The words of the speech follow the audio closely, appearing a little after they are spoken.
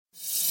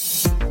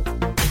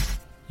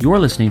You're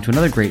listening to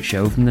another great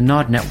show from the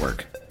Nod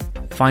Network.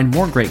 Find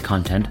more great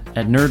content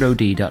at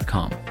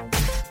nerdod.com.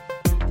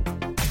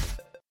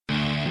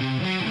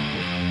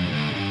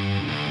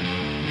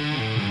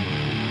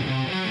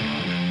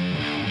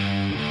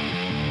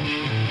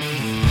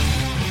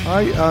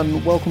 Hi,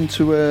 and welcome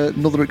to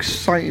another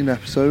exciting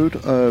episode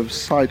of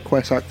Side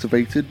Quest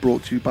Activated,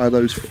 brought to you by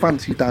those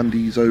fancy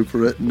dandies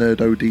over at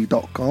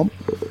nerdod.com.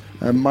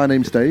 My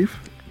name's Dave.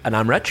 And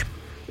I'm Reg.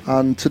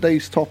 And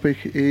today's topic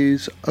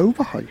is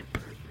overhype.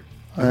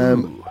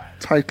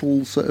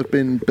 Titles that have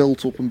been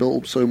built up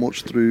so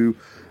much through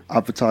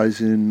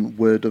advertising,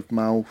 word of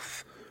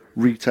mouth,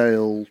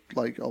 retail,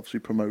 like obviously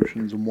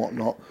promotions and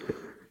whatnot.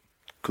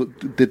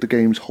 Did the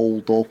games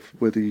hold up?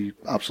 Were the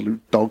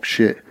absolute dog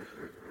shit?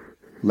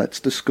 Let's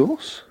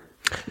discuss.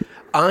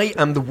 I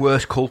am the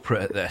worst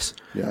culprit at this.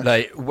 Yes.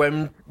 Like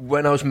when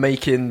I was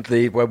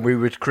when we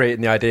were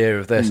creating the idea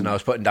of this, and I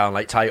was putting down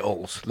like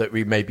titles that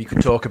we maybe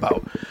could talk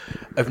about,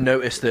 I've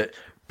noticed that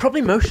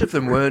probably most of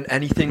them weren't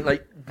anything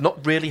like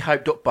not really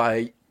hyped up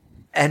by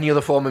any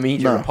other form of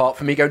media apart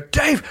from me going,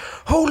 Dave,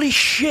 holy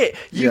shit,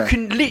 you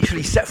can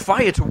literally set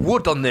fire to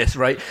wood on this,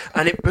 right?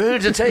 And it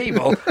burns a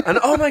table. And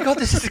oh my God,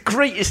 this is the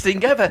greatest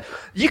thing ever.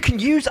 You can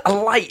use a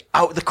light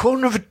out the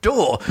corner of a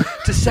door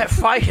to set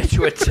fire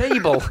to a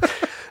table.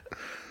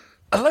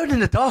 Alone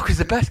in the Dark was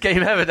the best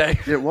game ever,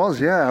 Dave. It was,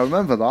 yeah, I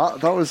remember that.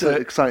 That was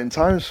exciting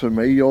times for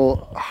me.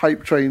 Your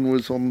hype train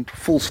was on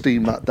full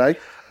steam that day.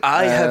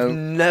 I have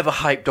never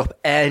hyped up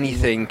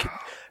anything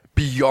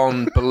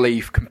beyond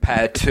belief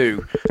compared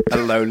to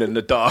Alone in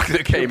the Dark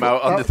that came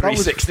out on the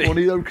 360. That was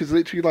funny though, because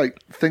literally,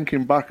 like,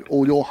 thinking back,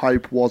 all your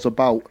hype was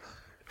about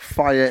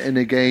fire in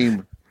a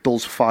game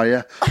does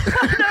fire.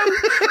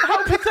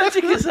 How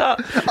pathetic is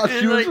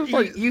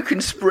that? You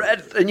can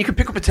spread and you can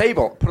pick up a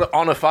table, put it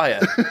on a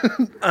fire,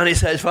 and it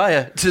says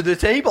fire to the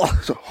table.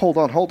 So hold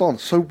on.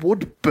 So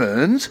wood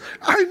burns?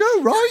 I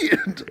know,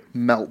 right?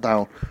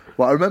 Meltdown.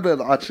 Well, I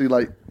remember actually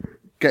like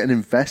getting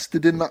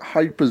invested in that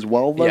hype as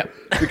well, though,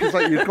 because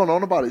like you've gone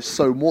on about it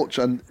so much,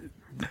 and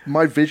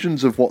my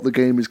visions of what the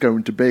game is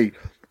going to be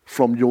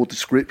from your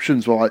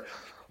descriptions were like,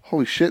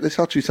 holy shit, this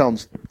actually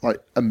sounds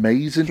like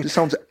amazing. This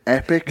sounds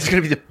epic. It's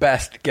going to be the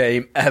best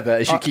game ever,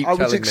 as you keep telling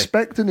me. I was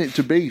expecting it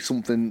to be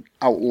something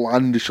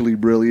outlandishly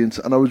brilliant,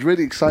 and I was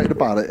really excited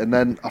about it. And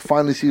then I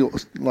finally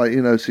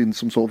seen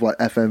some sort of like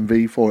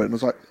FMV for it, and I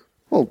was like,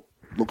 well,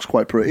 looks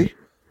quite pretty.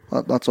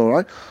 That's all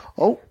right.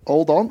 Oh,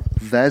 hold on.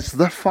 There's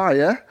the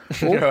fire.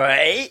 Oh,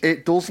 right.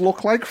 It does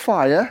look like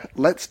fire.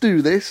 Let's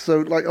do this. So,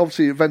 like,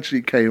 obviously, eventually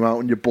it came out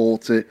and you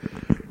bought it,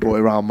 brought it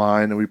around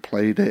mine, and we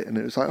played it. And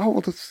it was like, oh,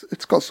 well,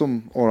 it's got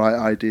some all right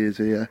ideas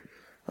here.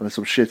 And there's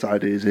some shit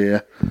ideas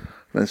here. And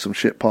there's some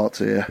shit parts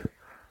here.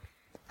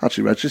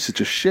 Actually, Reg, this is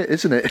just shit,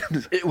 isn't it?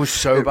 It was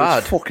so bad.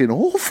 It was fucking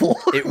awful.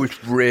 It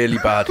was really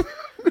bad.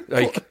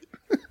 Like,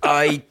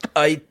 I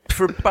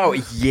for about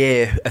a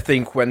year, I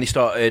think, when they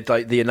started,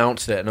 like, they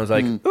announced it, and I was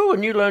like, oh, a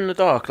new Alone in the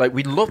Dark. Like,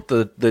 we loved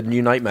the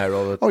new Nightmare.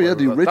 Or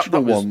the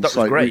original ones. That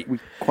was great. We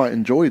quite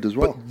enjoyed as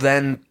well. But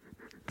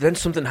then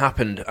something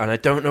happened, and I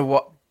don't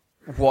know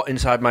what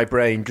inside my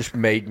brain just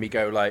made me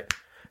go, like,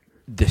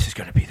 this is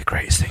going to be the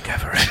greatest thing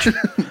ever, Reg.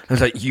 I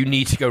was like, you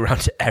need to go around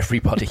to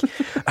everybody.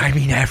 I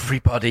mean,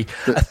 everybody.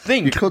 I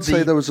think you could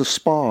say there was a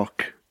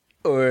spark.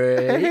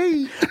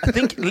 Hey. I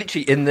think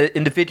literally in the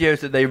videos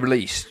that they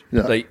released,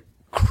 like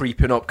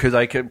creeping up, because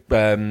I could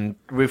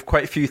with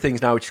quite a few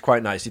things now, which is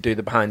quite nice. You do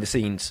the behind the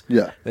scenes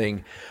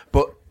thing,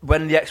 but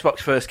when the Xbox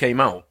first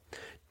came out,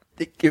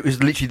 it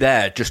was literally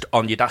there just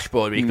on your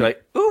dashboard. Where you could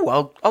like,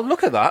 oh, I'll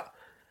look at that,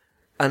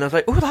 and I was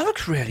like, oh, that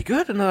looks really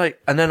good, and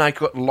then I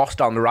got lost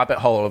down the rabbit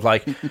hole of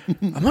like,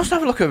 I must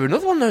have a look over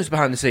another one of those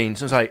behind the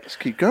scenes. I was like, let's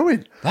keep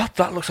going.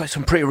 That looks like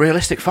some pretty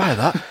realistic fire.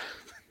 That.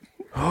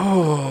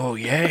 Oh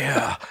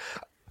yeah.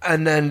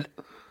 And then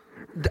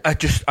I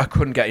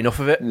couldn't get enough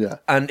of it. Yeah.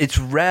 And it's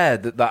rare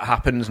that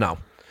happens now.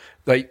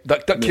 Like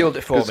that killed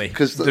it for me.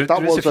 Because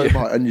that was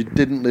overhyped, and you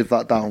didn't live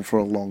that down for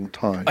a long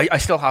time. I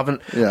still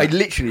haven't. Yeah. I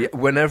literally,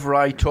 whenever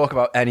I talk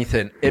about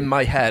anything, in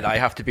my head I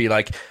have to be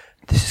like,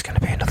 this is going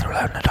to be another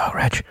Alone in the Dark,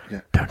 Reg.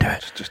 Yeah. Don't do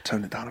it. Just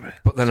tone it down a bit.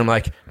 But then I'm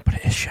like, but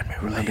it is Shenmue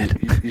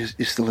related.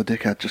 You're still a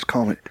dickhead. Just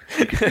calm it.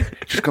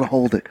 Just got to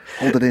hold it.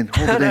 Hold it in.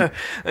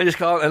 I just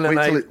can't. And then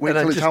wait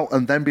till it's out,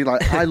 and then be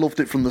like, I loved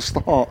it from the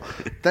start.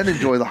 Then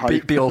enjoy the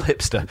hype. Be all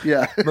hipster.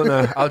 Yeah. But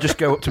no, I'll just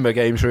go up to my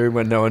games room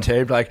when no one's here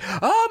and be like,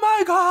 oh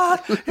my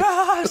God,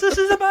 yes, this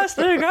is the best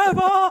thing ever.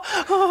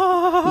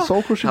 Oh. The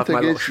soul-crushing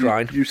thing is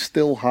you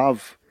still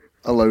have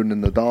Alone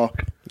in the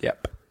Dark.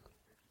 Yep.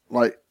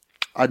 Like,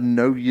 I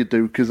know you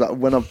do, because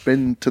when I've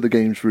been to the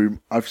games room,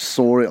 I've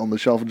saw it on the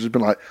shelf and just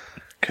been like,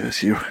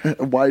 curse you,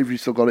 why have you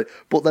still got it?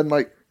 But then,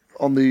 like,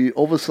 on the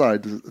other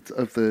side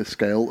of the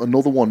scale,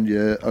 another one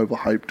you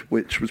overhyped,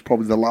 which was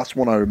probably the last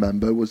one I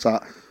remember, was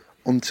that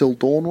Until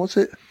Dawn, was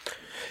it?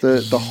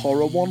 The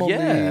horror one on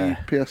the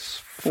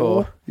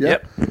PS4? Yeah.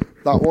 Yep.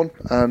 That one.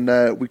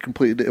 And we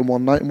completed it in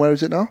one night. And where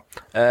is it now?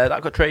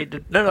 That got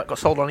traded. No, that got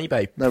sold on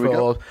eBay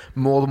for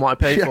more than what I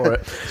paid for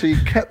it. So you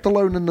kept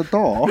Alone in the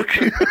Dark.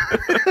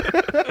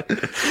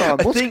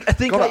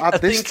 Gotta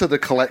add this to the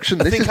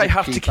collection. I think I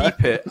have to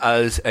keep it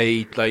as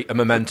a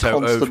memento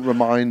constant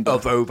reminder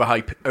of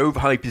overhype.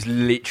 Overhype is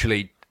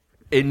literally,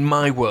 in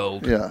my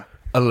world,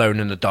 alone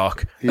in the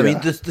dark. I mean,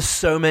 there's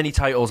so many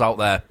titles out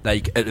there.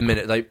 Like at the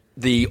minute, like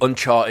the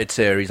Uncharted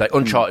series, like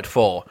Uncharted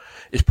 4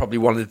 is probably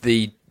one of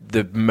the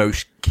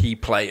most key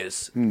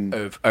players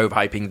of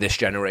overhyping this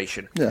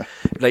generation. Yeah,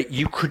 like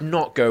you could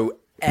not go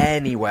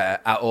anywhere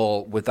at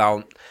all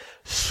without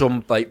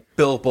some like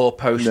billboard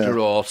poster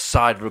or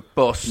side of a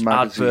bus,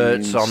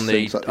 adverts on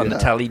the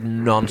telly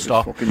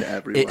non-stop.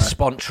 It's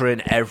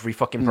sponsoring every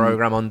fucking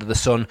program under the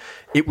sun.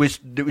 It was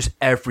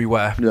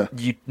everywhere.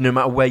 You, no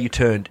matter where you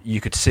turned, you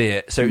could see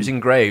it. So it was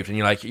engraved, and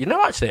you're like,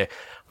 actually, I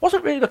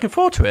wasn't really looking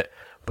forward to it,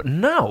 but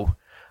now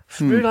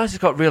I realise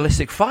it's got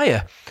realistic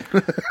fire.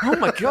 Oh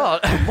my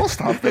god! I must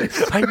have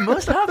this. I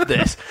must have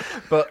this.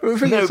 But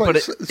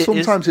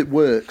sometimes it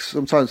works.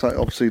 Sometimes, like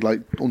obviously,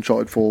 like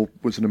Uncharted 4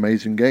 was an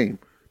amazing game.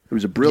 It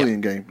was a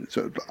brilliant game. It's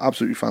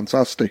absolutely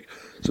fantastic.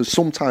 So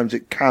sometimes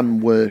it can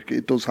work.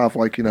 It does have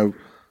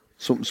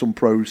some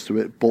pros to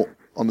it. But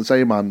on the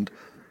same hand,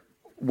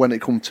 when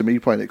it comes to me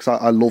playing it, because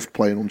I loved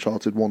playing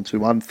Uncharted 1,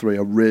 2 and 3,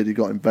 I really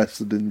got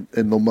invested in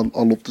them.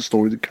 I loved the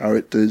story, the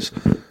characters,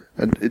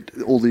 and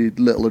all the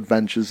little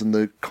adventures and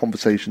the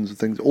conversations and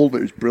things. All of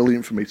it was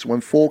brilliant for me. So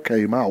when 4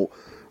 came out,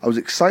 I was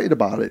excited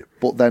about it.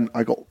 But then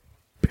I got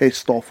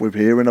pissed off with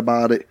hearing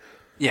about it.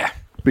 Yeah.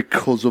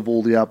 Because of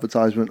all the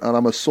advertisement, and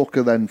I'm a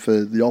sucker then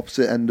for the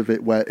opposite end of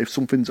it, where if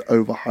something's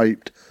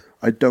overhyped,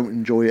 I don't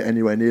enjoy it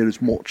anywhere near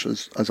as much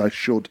as I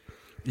should.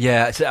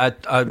 Yeah,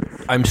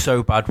 I'm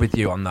so bad with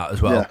you on that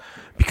as well,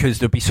 because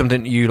there'll be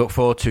something you look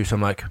forward to, so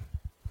I'm like,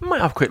 I might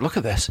have a quick look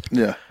at this.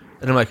 Yeah.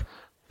 And I'm like,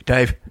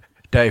 Dave,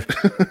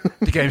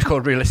 the game's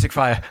called Realistic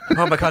Fire.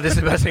 Oh my god, this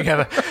is the best thing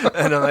ever.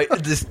 And I'm like,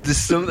 there's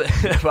something,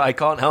 but I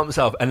can't help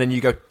myself. And then you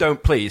go,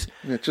 don't please,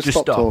 just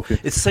stop talking.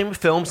 It's the same with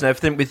films and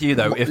everything with you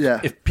though.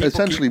 If people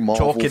essentially keep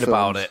talking films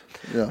about it,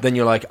 then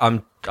you're like,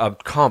 I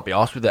can't be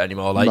arsed with it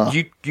anymore. Like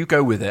you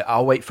go with it.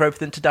 I'll wait for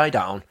everything to die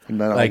down,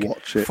 and then I'll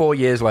watch it. 4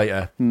 years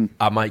later,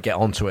 I might get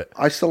onto it.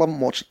 I still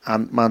haven't watched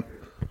Ant-Man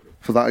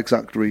for that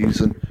exact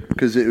reason,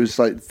 because it was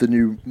like the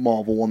new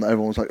Marvel one that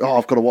everyone was like, oh,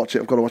 I've got to watch it.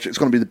 It's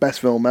going to be the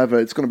best film ever.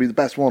 It's going to be the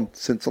best one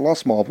since the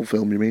last Marvel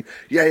film, you mean?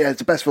 Yeah, it's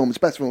the best film.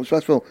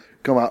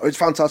 Come out. It's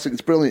fantastic.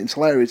 It's brilliant. It's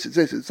hilarious. It's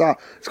this, it's that.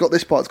 It's got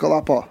this part. It's got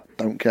that part.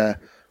 Don't care.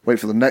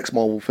 Wait for the next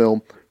Marvel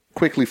film.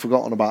 Quickly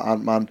forgotten about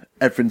Ant-Man.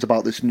 Everything's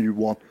about this new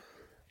one.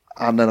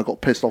 And then I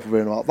got pissed off of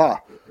hearing about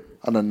that.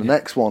 And then the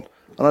next one.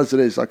 And as it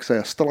is, like I say,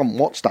 I still haven't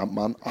watched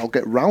Ant-Man. I'll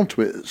get round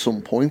to it at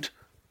some point.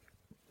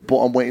 But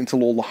I'm waiting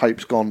until all the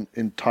hype's gone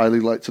entirely,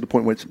 like to the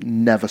point where it's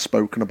never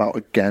spoken about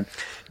again.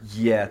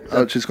 Yeah,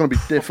 which is going to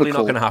be difficult. Probably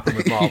not going to happen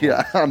with Marvel.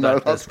 Yeah, I know.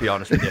 Let's be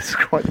honest with you, it's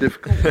quite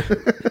difficult.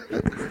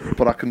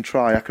 But I can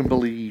try. I can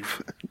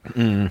believe.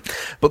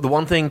 But the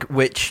one thing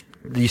which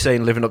you're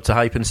saying, living up to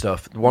hype and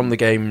stuff, one of the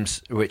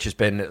games which has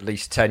been at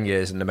least 10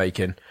 years in the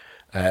making,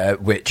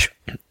 which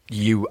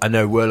I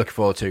know we're looking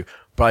forward to,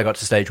 but I got to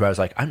the stage where I was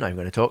like, I'm not even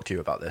going to talk to you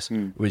about this,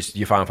 was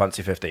your Final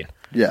Fantasy 15.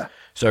 Yeah.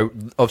 So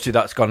obviously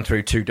that's gone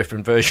through 2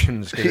 different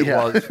versions. It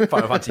was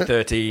Final Fantasy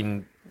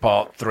 13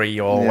 Part 3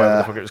 or whatever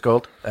the fuck it was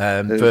called.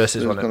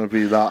 Versus it was going to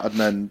be that, and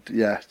then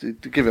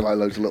to give it like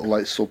loads of little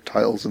like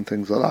subtitles and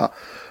things like that.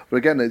 But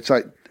again, it's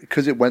like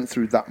because it went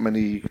through that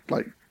many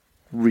like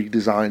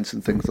redesigns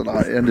and things like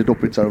that, it ended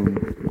up its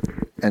own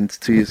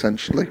entity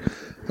essentially.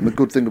 And the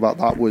good thing about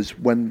that was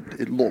when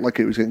it looked like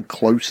it was getting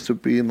close to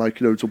being like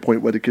to a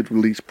point where they could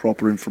release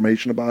proper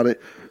information about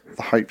it,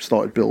 the hype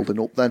started building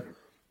up then.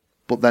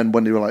 But then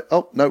when they were like,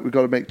 oh, no, we've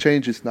got to make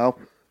changes now.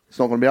 It's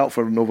not going to be out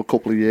for another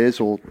couple of years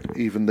or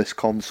even this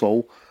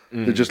console.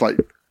 They just like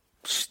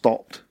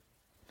stopped.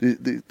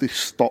 They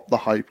stopped the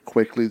hype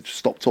quickly. They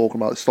stopped talking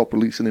about it, stopped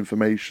releasing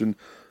information,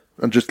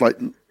 and just like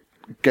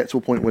get to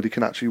a point where they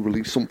can actually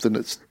release something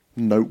that's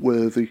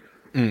noteworthy.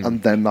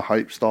 And then the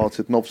hype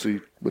started. And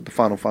obviously with the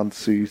Final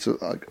Fantasy, so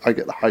I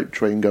get the hype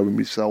train going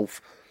myself.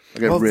 I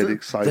get really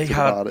excited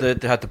about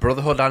it. They had the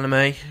Brotherhood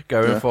anime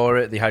going for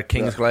it. They had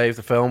Kingsglaive,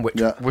 the film,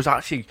 which was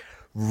actually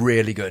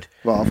really good.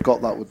 Well, I've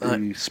got that with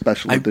the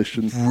special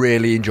edition. I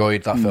really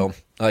enjoyed that film.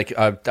 Like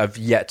I've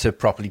yet to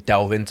properly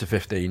delve into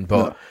 15,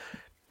 but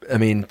I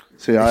mean,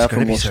 see, I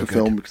haven't watched the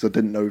film because I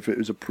didn't know if it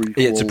was a prequel.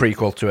 It's a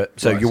prequel to it,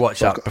 so you watch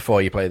that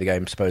before you play the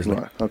game,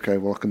 supposedly. Right. Okay,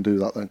 well I can do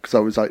that then, because I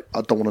was like,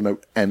 I don't want to know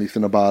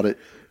anything about it,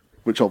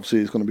 which obviously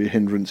is going to be a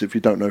hindrance if you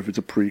don't know if it's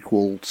a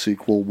prequel,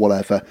 sequel,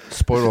 whatever.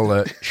 Spoiler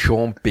alert,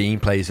 Sean Bean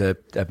plays a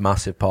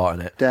massive part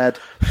in it. Dead.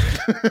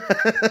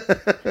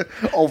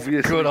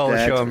 Obviously good old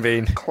dead. Sean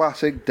Bean.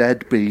 Classic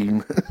dead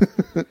Bean.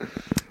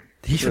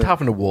 He should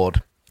have an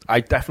award. I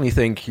definitely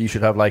think he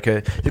should have like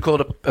they call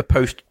it a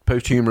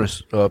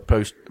posthumous or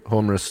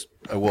posthumous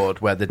award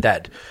where they're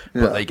dead,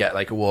 but they get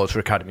like awards for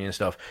Academy and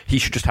stuff. He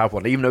should just have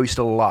one, even though he's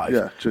still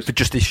alive. For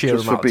just the sheer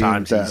amount of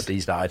times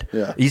he's died.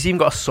 Yeah. He's even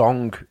got a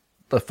song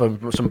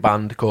from some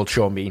band called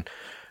Sean Bean,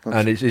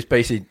 and it's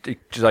basically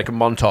just like a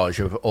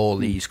montage of all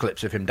these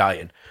clips of him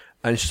dying,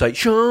 and it's just like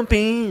Sean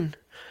Bean,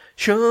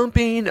 Sean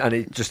Bean, and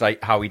it's just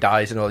like how he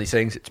dies and all these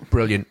things. It's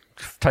brilliant.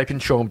 Type in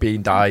Sean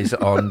Bean dies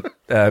on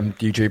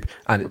YouTube,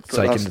 and it's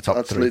like in the top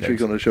That's three literally things.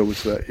 going to show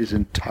us his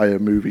entire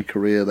movie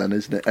career, then,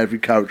 isn't it? Every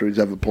character he's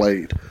ever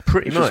played.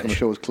 Pretty it's much. just going to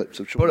show us clips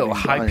of Sean But it'll Bean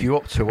hype dying. you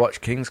up to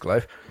watch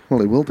Kingsglaive. Well,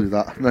 he will do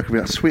that. And that could be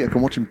like, sweet. I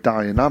can watch him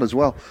die in that as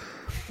well.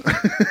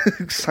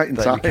 Exciting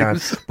That you can.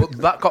 times. But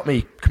that got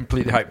me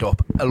completely hyped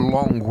up,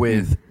 along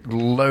with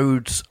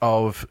loads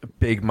of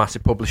big,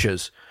 massive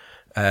publishers,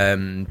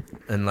 and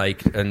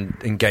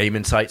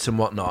gaming sites and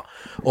whatnot,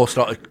 all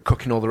started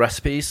cooking all the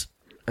recipes.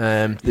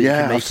 That you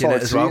Yeah, can I make in it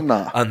started as well, seeing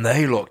that. and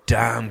they look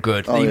damn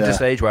good. Oh, Even to yeah. the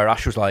stage where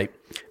Ash was like,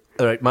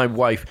 "All right, my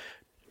wife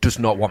does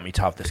not want me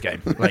to have this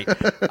game. Like,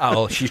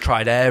 she's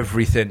tried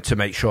everything to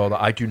make sure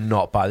that I do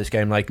not buy this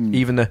game. Like,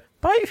 even the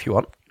buy it if you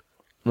want."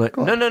 I'm like,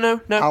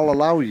 no. I'll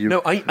allow you.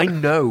 No, I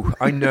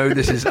know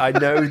this is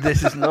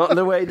not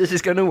the way this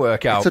is going to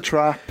work out. It's a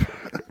trap.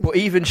 But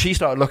even she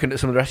started looking at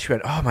some of the recipes. She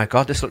went, "Oh my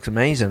god, this looks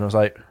amazing." I was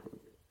like,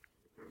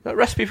 "That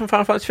recipe from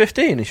Final Fantasy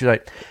 15?" And she was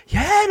like,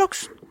 "Yeah, it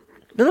looks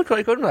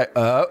quite good." I'm like,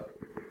 "Oh,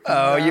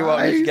 you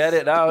want me to get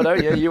it now,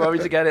 don't you? You want me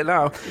to get it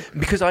now?"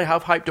 Because I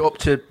have hyped it up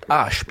to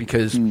Ash,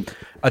 because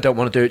I don't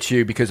want to do it to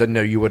you, because I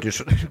know you would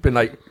just been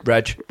like,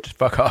 "Reg, just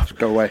fuck off.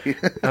 Go away.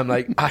 I'm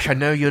like, "Ash, I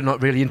know you're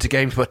not really into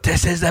games, but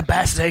this is the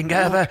best thing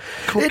ever.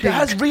 It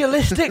has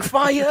realistic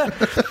fire."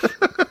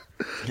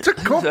 To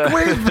cook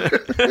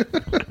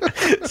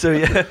with. So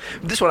yeah,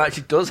 this one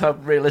actually does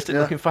have realistic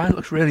looking fire. It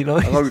looks really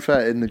nice. And to be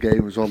fair, in the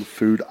game as well, the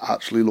food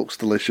actually looks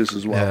delicious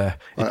as well. Yeah,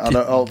 Like, I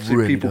know obviously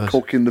really people does.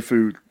 cooking the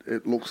food,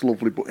 it looks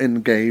lovely, but in the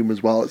game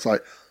as well, it's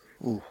like,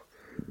 oh,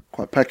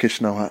 quite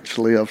peckish now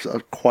actually. I've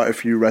quite a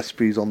few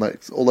recipes on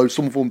that, although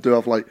some of them do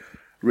have like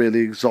really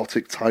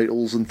exotic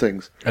titles and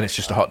things. And it's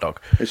just a hot dog.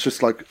 It's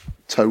just like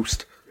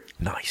toast.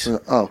 Nice.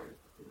 Oh,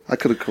 I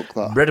could have cooked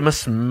that.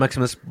 Redimus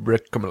Maximus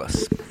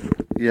Recumulus.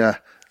 Yeah.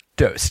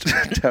 Toast.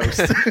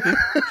 Toast.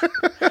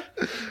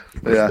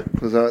 Yeah,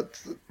 because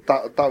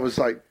that was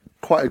like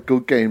quite a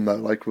good game though,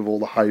 like with all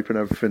the hype and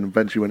everything.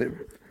 Eventually, when it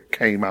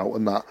came out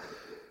and that,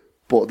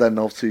 but then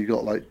obviously you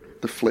got like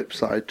the flip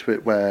side to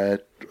it, where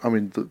I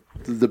mean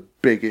the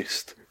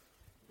biggest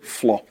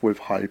flop with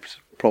hype's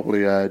probably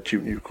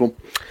Duke Nukem.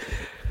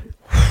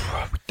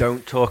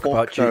 Don't talk Fuck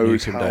about Duke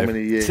knows Nukem, how Dave.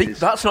 many years See,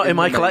 that's not in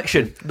my in the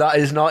collection. That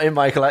is not in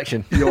my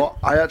collection. You know what?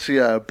 I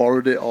actually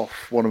borrowed it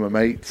off one of my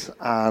mates,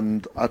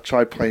 and I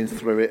tried playing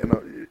through it,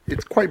 and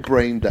it's quite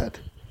brain dead.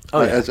 Oh,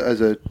 Like,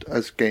 yeah.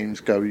 as games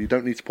go, you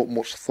don't need to put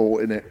much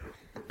thought in it.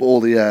 But all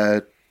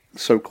the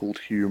so-called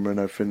humour and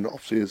everything,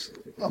 obviously, as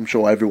I'm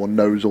sure everyone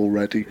knows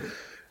already,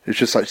 it's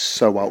just like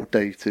so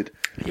outdated.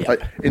 Yeah.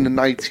 Like in the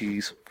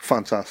 90s,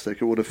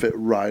 fantastic, it would have fit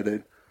right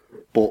in.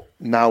 But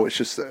now it's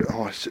just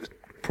it's just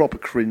proper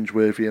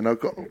cringeworthy, and I've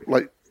got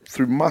like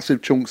through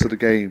massive chunks of the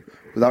game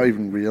without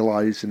even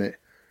realising it.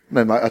 And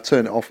then like I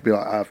turn it off and be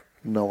like, I have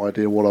no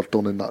idea what I've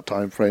done in that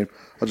time frame.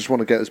 I just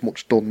want to get as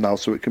much done now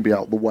so it can be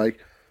out of the way.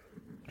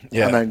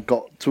 Yeah. And then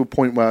got to a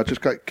point where I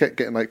just kept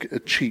getting like a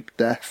cheap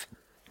death,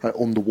 like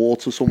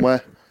underwater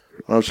somewhere.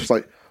 And I was just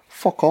like,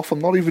 fuck off, I'm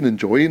not even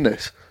enjoying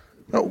this.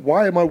 Like,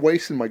 why am I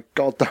wasting my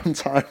goddamn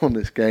time on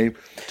this game?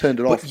 Turned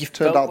it off. you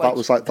Turned felt out like- that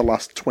was like the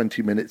last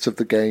 20 minutes of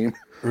the game.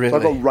 Really? So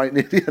I got right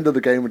near the end of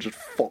the game and just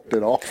fucked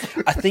it off.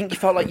 I think you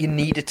felt like you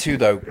needed to,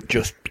 though,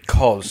 just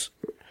because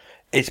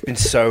it's been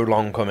so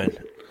long coming.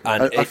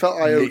 And I felt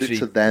I owed it literally-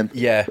 to them.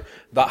 Yeah,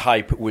 that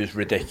hype was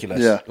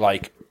ridiculous. Yeah.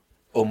 Like,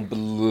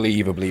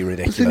 unbelievably The thing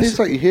ridiculous. is,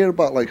 like, you hear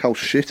about like how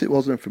shit it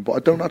was and everything, but I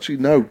don't actually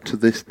know to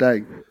this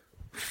day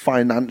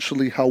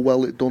financially how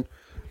well it done.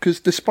 Because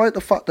despite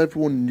the fact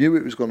everyone knew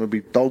it was going to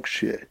be dog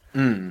shit,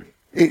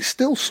 it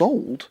still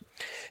sold.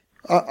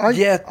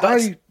 Yeah,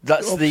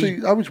 that's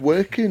obviously, I was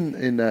working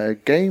in a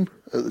game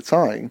at the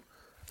time.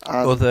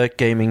 Other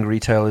gaming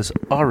retailers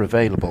are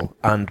available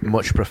and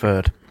much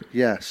preferred.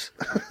 Yes,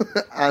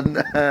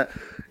 and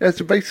yeah,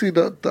 so basically,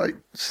 like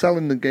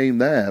selling the game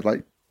there,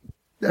 like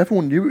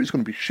everyone knew it was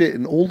going to be shit,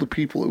 and all the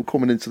people that were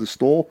coming into the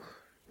store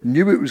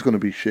knew it was going to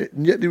be shit,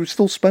 and yet they were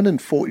still spending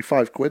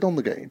 45 quid on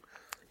the game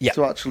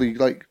to actually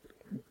like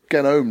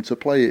get home to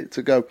play it.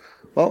 To go,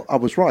 well, I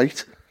was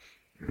right.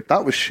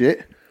 That was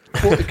shit.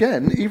 But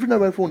again, even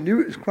though everyone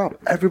knew it was crap,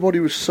 everybody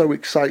was so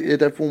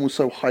excited, everyone was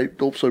so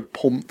hyped up, so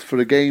pumped for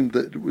a game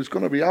that it was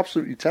going to be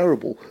absolutely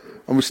terrible,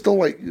 and we're still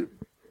like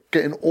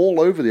getting all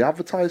over the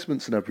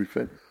advertisements and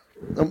everything.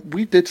 And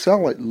we did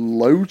sell like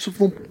loads of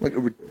them, like a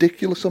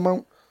ridiculous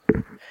amount.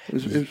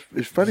 It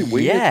was very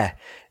weird. Yeah.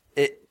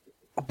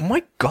 Oh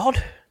my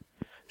God.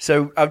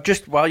 So I've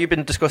just, while you've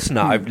been discussing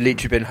that, I've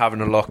literally been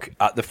having a look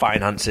at the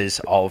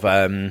finances of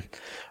Duke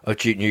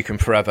Nukem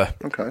Forever.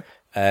 Okay.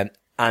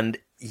 And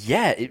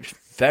yeah, it's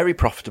very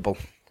profitable.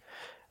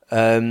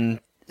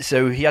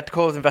 So he had to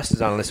call with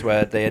investors analysts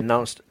where they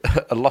announced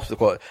a loss of the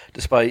quarter,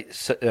 despite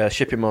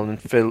shipping more than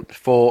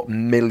 4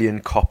 million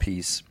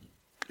copies.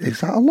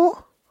 Is that a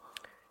lot?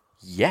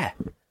 Yeah.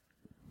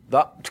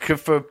 That,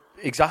 for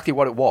exactly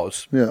what it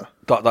was. Yeah.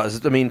 That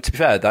is, I mean, to be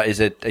fair, that is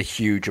a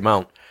huge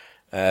amount.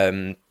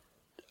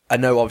 I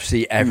know,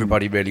 obviously,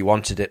 everybody really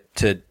wanted it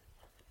to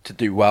to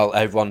do well.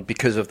 Everyone,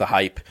 because of the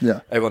hype,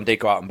 everyone did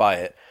go out and buy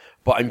it.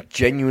 But I'm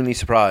genuinely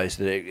surprised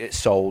that it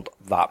sold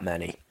that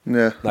many.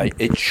 Yeah. Like,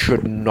 it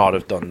should not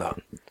have done that.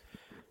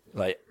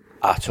 Like,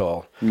 at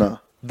all. No.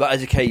 That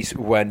is a case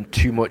when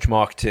too much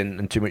marketing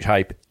and too much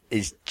hype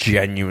is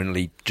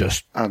genuinely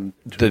just and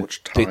too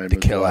much time the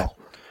killer. Well.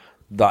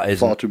 That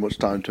is far too much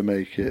time to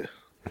make it.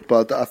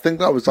 But I think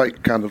that was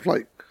like kind of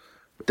like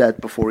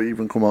dead before it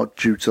even come out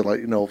due to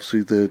like, you know,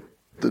 obviously the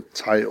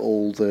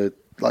title, the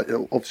like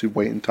obviously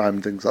waiting time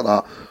and things like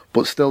that.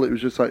 But still, it was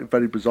just like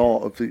very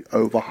bizarre of the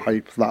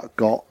overhype that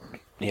got.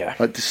 Yeah.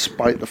 Like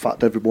despite the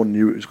fact everyone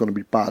knew it was going to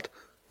be bad,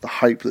 the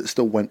hype that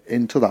still went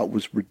into that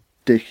was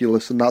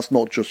ridiculous, and that's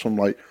not just from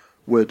like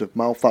word of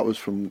mouth. That was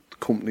from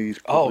companies,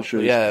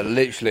 publishers,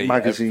 literally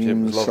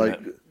magazines, like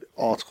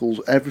articles,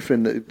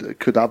 everything that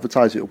could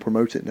advertise it or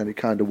promote it in any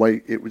kind of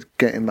way. It was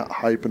getting that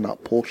hype and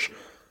that push,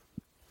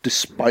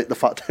 despite the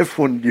fact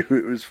everyone knew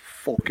it was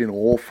fucking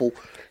awful.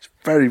 It's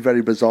a very,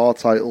 very bizarre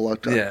title. I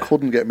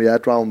couldn't get my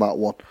head around that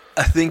one.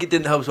 I think it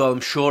didn't help as well.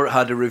 I'm sure it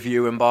had a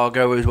review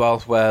embargo as well,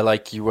 where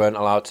like you weren't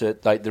allowed to,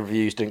 like the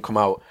reviews didn't come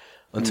out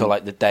until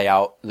like the day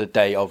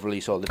of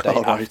release or the day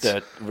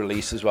after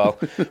release as well,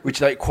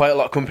 which like quite a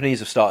lot of companies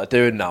have started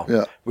doing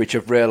now, which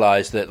have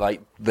realised that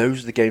like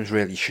those are the games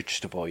really you should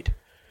just avoid.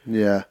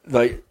 Yeah.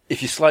 Like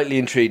if you're slightly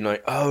intrigued,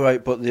 like, oh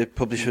right, but the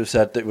publisher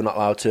said that we're not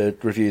allowed to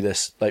review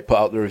this, like put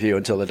out the review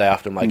until the day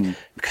after. I'm like,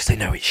 because they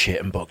know it's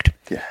shit and bugged.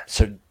 Yeah.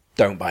 So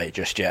don't buy it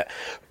just yet.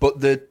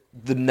 But the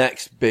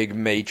next big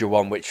major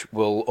one, which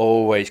will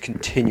always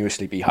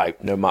continuously be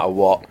hyped no matter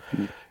what,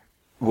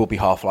 will be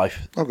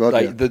Half-Life. Oh god,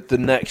 like the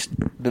next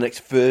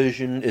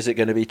version, is it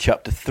going to be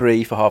Chapter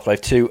 3 for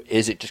Half-Life 2?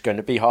 Is it just going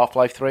to be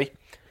Half-Life 3?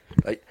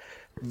 Like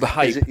the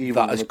hype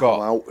that has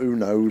got out, who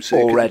knows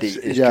already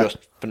is just.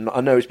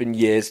 I know it's been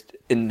years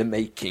in the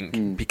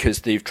making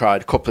because they've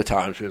tried a couple of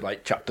times with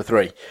like Chapter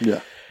 3. Yeah,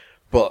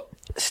 but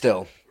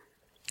still,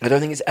 I don't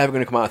think it's ever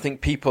going to come out. I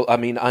think people. I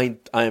mean, I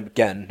am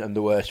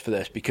the worst for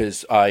this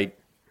because I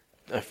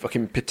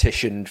fucking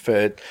petitioned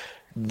for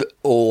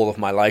all of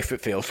my life,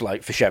 it feels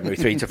like, for Shenmue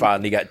 3 to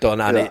finally get done,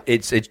 and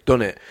it's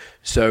done it.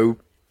 So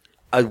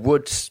I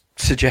would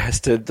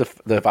suggest to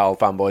the Valve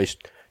fanboys,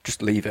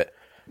 just leave it,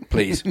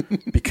 please,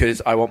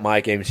 because I want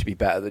my games to be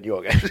better than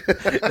your games.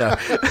 No.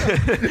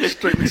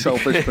 Strictly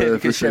selfish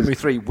purposes. Because Shenmue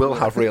 3 will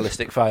have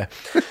realistic fire.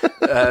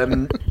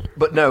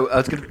 But no, I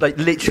was going to, like,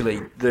 literally,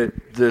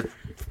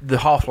 the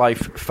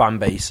Half-Life fan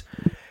base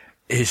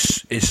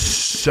is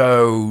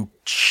so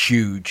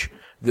huge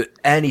that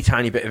any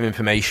tiny bit of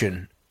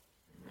information,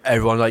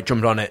 everyone like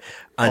jumped on it,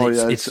 and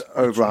it's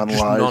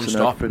overanalyzed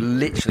non-stop,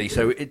 literally.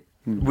 So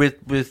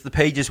with the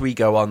pages we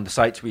go on, the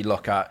sites we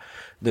look at,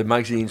 the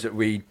magazines that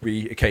we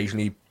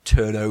occasionally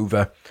turn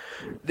over,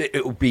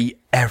 it will be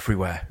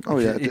everywhere. Oh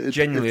yeah, it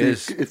genuinely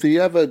is. If they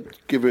ever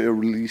give it a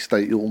release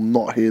date, you'll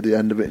not hear the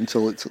end of it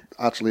until it's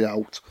actually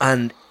out,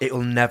 and it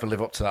will never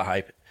live up to that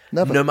hype.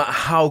 Never. No matter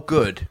how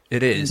good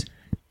it is,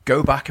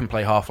 go back and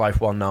play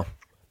Half-Life 1 now.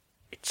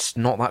 It's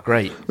not that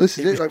great. This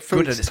is it. Like for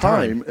its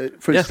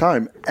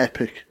time,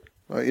 epic.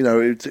 Like, you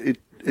know, it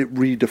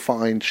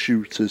redefined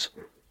shooters,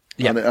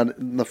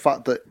 and the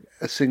fact that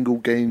a single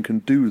game can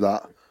do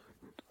that,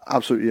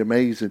 absolutely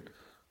amazing.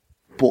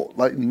 But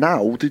like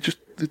now,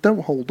 they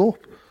don't hold up,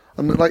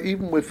 and like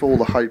even with all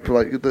the hype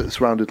like that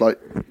surrounded like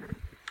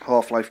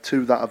Half-Life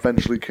 2 that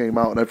eventually came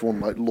out and everyone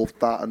like loved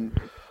that, and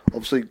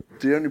obviously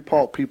the only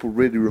part people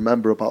really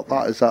remember about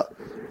that is that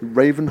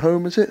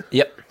Ravenholm, is it?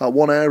 Yep. That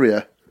one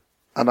area.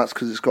 And that's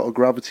because it's got a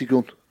gravity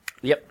gun.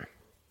 Yep.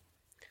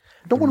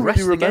 No one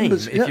really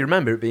remembers. If you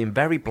remember it being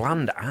very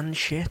bland and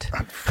shit.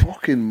 And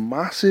fucking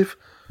massive.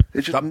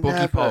 It just that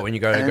buggy part when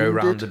you go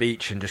around the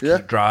beach and just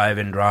keep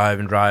driving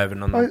on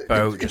the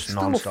boat, just non-stop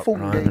driving. It's still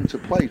a fun game to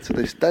play to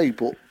this day,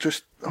 but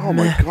just, oh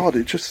my god,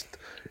 it's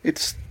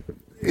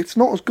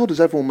not as good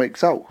as everyone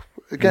makes out.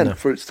 Again,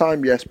 for its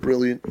time, yes,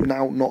 brilliant.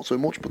 Now, not so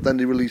much, but then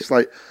they released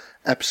like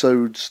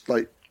episodes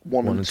like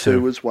 1 and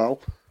 2 as well,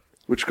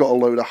 which got a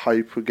load of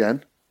hype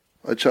again.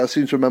 I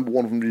seem to remember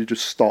one of them, you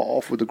just start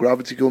off with the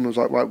gravity gun. I was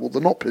like, right, well,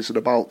 they're not pissing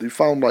about. They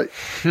found, like,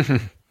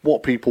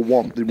 what people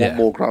want. They want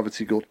more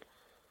gravity gun.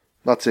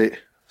 That's it.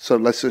 So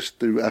let's just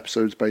do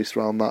episodes based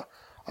around that.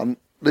 And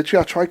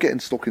literally, I tried getting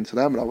stuck into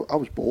them, and I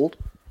was bored.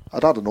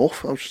 I'd had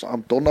enough.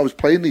 I'm done. I was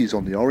playing these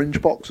on the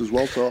orange box as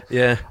well, so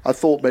I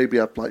thought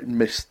maybe I'd, like,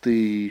 missed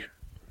the,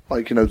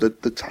 like, you know, the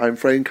time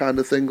frame kind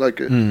of thing.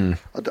 Like,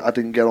 I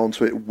didn't get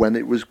onto it when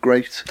it was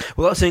great.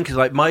 Well, that's the thing, because,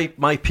 like, my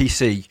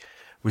PC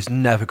was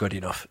never good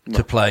enough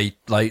to play.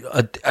 Like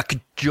I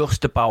could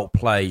just about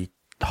play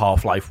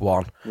Half-Life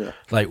 1. Yeah.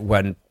 Like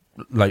when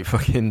like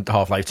fucking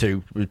Half-Life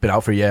 2 has been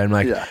out for a year, and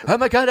I'm like, oh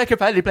my god, I can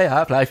finally play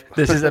Half-Life.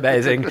 This is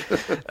amazing.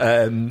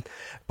 But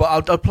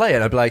I'd play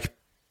it. I'd be like,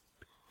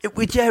 it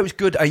was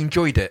good. I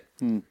enjoyed it.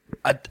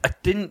 I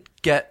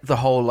didn't get the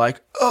whole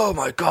like, oh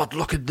my god,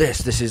 look at this.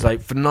 This is like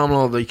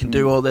phenomenal that you can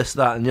do all this,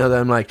 that, and the other.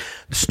 I'm like,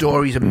 the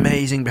story's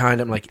amazing behind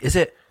it. I'm like, is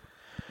it?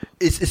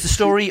 It's the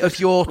story of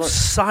your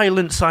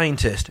silent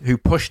scientist who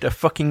pushed a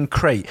fucking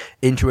crate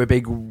into a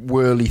big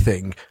whirly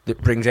thing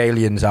that brings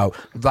aliens out.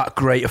 That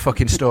great a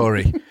fucking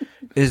story,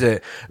 is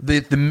it?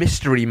 The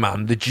mystery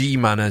man, the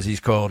G-man as he's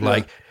called,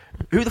 like,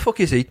 who the fuck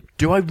is he?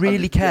 Do I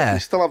really care?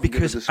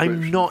 Because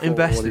I'm not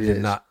invested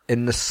in that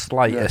in the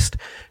slightest.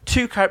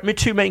 Two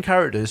main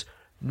characters.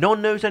 No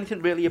one knows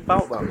anything really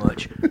about that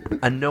much,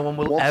 and no one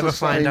will ever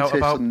find out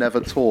about. And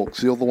never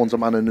talks. The other one's a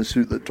man in a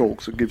suit that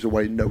talks and gives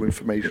away no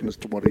information as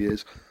to what he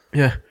is.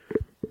 Yeah.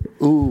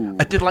 Ooh.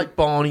 I did like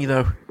Barney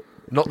though,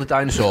 not the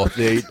dinosaur,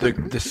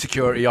 the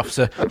security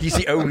officer. He's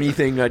the only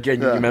thing I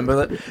genuinely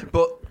remember that.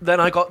 But then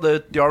I got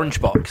the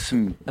orange box,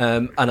 and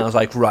I was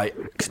like, right,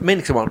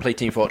 mainly because I want to play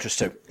Team Fortress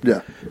 2.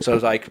 Yeah. So I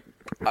was like,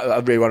 I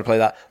really want to play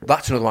that.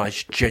 That's another one I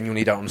just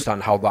genuinely don't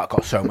understand how that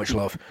got so much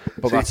love.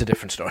 But that's a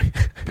different story.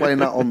 Playing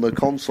that on the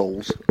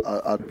consoles,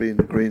 I'd be in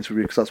agreement with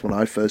you because that's when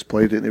I first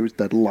played it and it was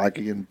dead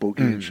laggy and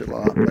buggy and shit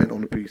like that. Playing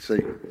on the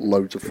PC,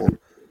 loads of fun.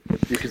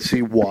 You can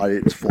see why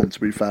it's fun to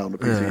be found on the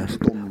PC. It's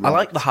done right. I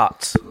like the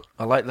hats.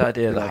 I like the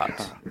idea of the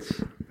hats.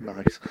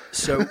 Nice.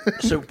 So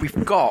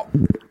we've got,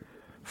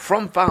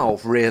 from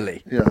Valve,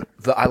 really,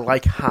 that I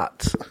like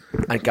hats,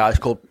 and a guy's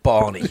called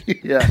Barney.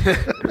 Yeah.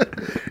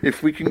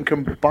 If we can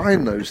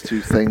combine those two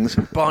things.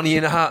 Barney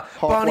in a hat.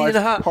 Barney in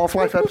a hat.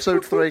 Half-Life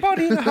Episode 3.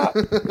 Barney in a hat.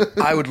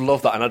 I would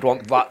love that, and I'd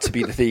want that to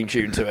be the theme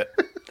tune to it.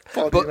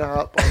 Barney in a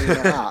hat, Barney in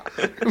a hat.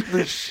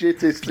 The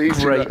shittest theme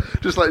tune.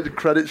 Just like the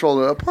credits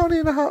roll. Barney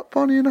in a hat,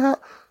 Barney in a hat.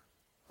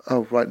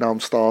 Oh, right now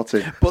I'm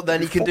starting. But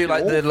then you can do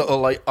like the little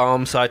like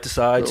arm side to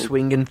side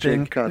swinging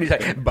thing. And he's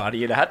like,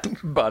 body in a hat,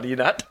 body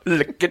in a hat,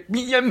 look at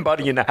me, I'm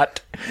body in a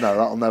hat. No,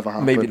 that'll never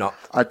happen. Maybe not.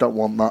 I don't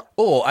want that.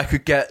 Or I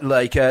could get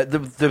like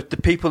the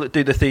people that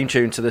do the theme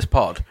tune to this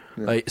pod,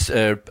 like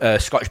a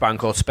Scottish band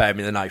called Spare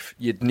Me the Knife.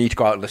 You'd need to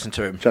go out and listen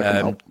to them. Check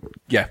them out.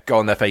 Yeah, go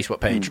on their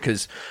Facebook page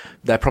because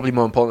they're probably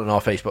more important than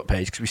our Facebook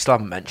page because we still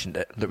haven't mentioned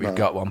it that we've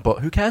got one. But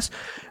who cares?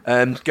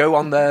 Go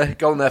on their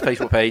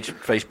Facebook page,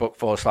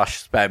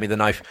 Facebook.com/Spare Me the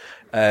Knife.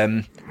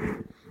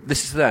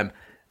 This is them.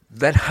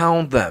 Then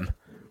hound them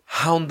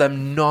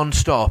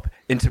non-stop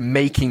into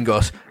making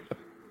us a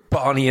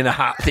Barney in a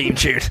hat theme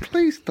tune.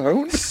 Please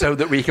don't. So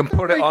that we can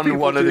put it on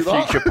one of the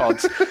future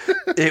pods.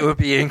 It would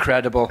be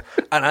incredible.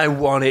 And I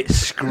want it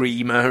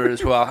screamer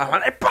as well. I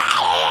want it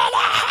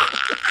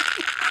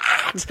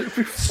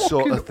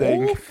sort of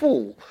thing.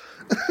 Awful.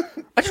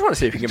 I just want to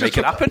see if you can make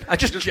it happen. I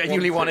just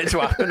genuinely want it to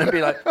happen and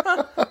be like,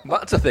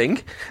 that's a thing.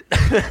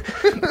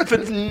 For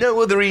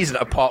no other reason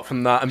apart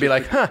from that, and be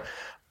like,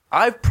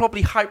 I've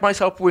probably hyped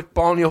myself with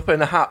Barney up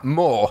in a hat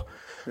more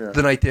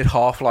than I did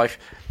Half-Life,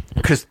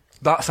 because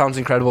that sounds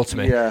incredible to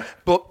me. Yeah.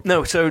 But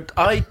no, so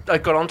I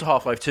got onto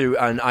Half-Life 2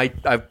 and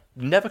I've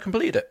never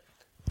completed it.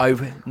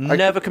 I've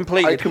never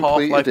completed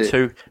Half-Life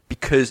 2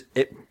 because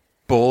it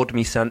bored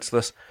me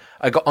senseless.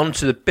 I got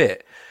onto the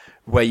bit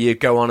where you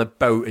go on a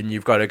boat and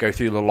you've got to go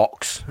through the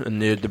locks and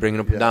they're bringing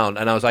up and down.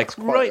 And I was like,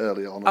 right,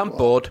 I'm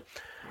bored.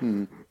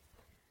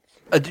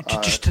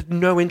 Just had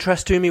no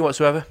interest to me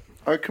whatsoever.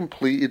 I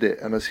completed it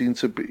and I seem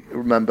to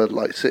remember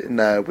like sitting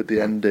there with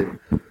the ending,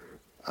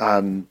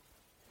 and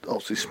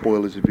obviously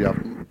spoilers if you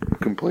haven't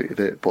completed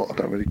it, but I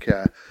don't really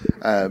care.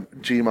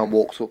 G-Man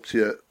walks up to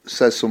you,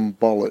 says some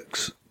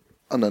bollocks,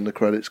 and then the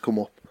credits come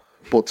up,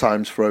 but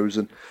time's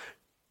frozen.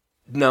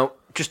 Now,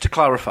 just to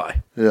clarify.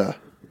 Yeah.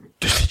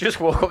 Just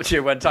walk up to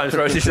you when time's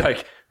frozen. He's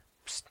like,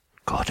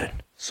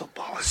 Gordon, some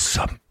bollocks.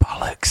 Some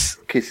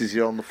bollocks. Kisses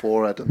you on the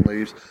forehead and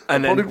leaves.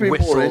 And then probably be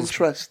whistles more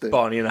interesting.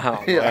 Barney in a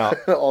hat. Yeah,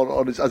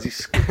 on his, as he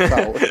skips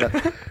out.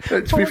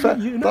 To be fair,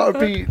 that would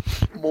be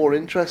more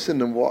interesting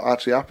than what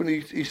actually happened.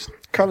 He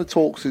kind of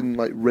talks in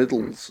like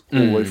riddles all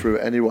the way through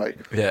it anyway.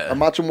 Yeah.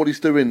 Imagine what he's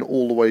doing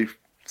all the way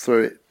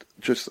through it,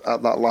 just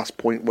at that last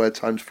point where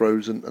time's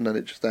frozen and then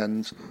it just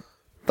ends.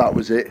 That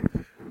was it.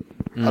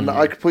 And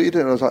I completed it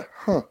and I was like,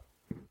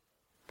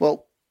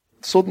 well,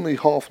 suddenly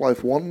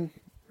Half-Life 1,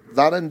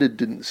 that ending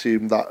didn't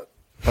seem that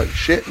like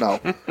shit now.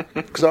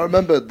 Because I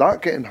remember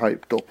that getting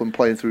hyped up and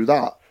playing through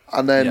that.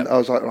 And then I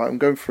was like, right, I'm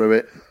going through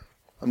it.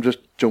 I'm just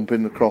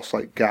jumping across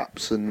like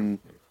gaps and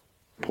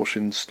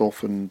pushing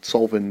stuff and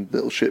solving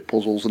little shit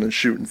puzzles and then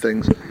shooting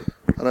things.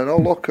 And then, oh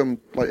look, I'm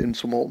like in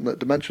some alternate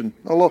dimension.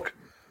 Oh look,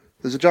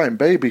 there's a giant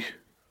baby.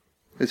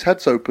 His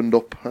head's opened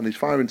up and he's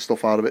firing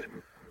stuff out of it.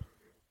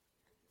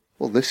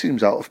 Well, this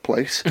seems out of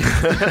place.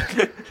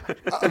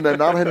 And then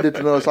that ended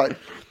and I was like,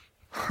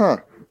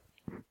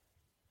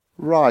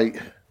 right.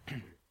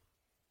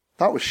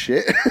 That was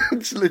shit.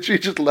 It's literally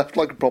just left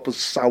like a proper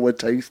sour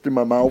taste in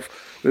my mouth.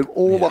 With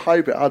all the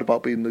hype it had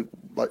about being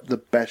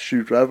the best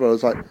shooter ever, I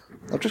was like,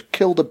 I've just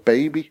killed a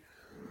baby.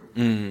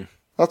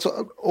 That's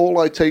all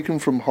I'd taken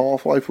from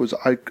Half-Life was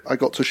I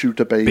got to shoot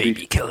a baby.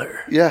 Baby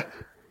killer. Yeah.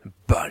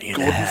 Barney in a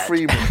Gordon hat.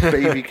 Freeman,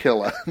 baby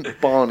killer.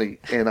 Barney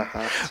in a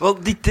hat. Well,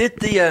 they did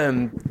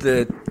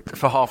the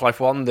for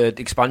Half-Life 1, the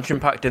expansion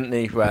pack, didn't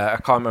they? Where I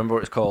can't remember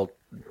what it's called.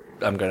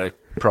 I'm going to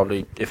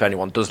probably, if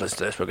anyone does listen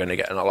to this, we're going to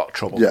get in a lot of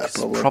trouble. Yeah,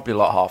 There's probably a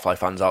lot of Half-Life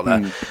fans out there.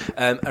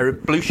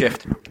 Blue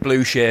Shift.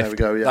 There we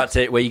go, yeah. That's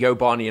it, where you go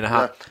Barney in a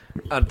hat.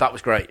 And that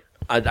was great.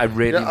 I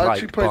really Yeah, I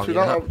actually like played Barney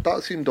through and that. Hap.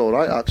 That seemed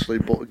alright, actually.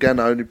 But again,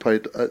 I only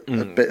played a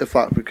bit of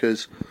that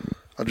because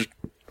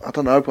I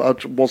don't know, but I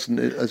just wasn't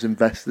as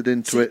invested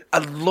into it. I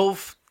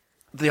love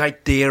the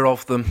idea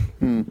of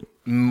them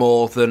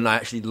more than I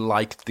actually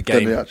liked the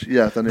game.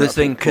 The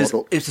thing, because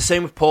it's the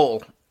same with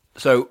Portal.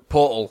 So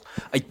Portal,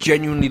 I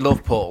genuinely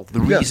love Portal.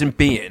 The reason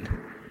being,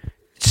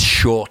 it's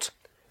short.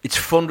 It's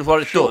fun with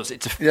what it does.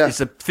 It's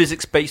a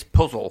physics-based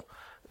puzzle,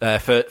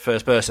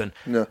 first person,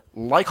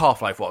 like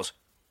Half-Life was.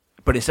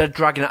 But instead of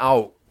dragging it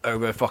out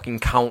over fucking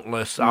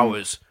countless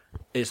hours,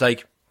 it's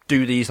like,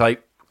 do these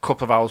like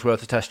couple of hours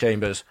worth of test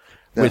chambers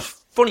with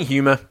funny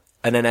humour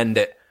and then end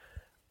it.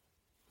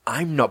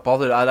 I'm not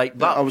bothered. I like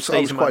that. I was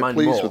stays in my quite mind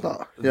pleased more with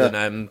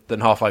that. than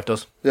Half-Life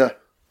does. Yeah,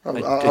 I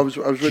was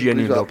really pleased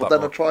with that. But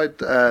then I tried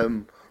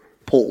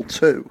Portal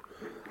 2,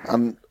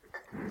 and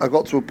I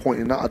got to a point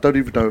in that, I don't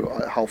even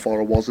know how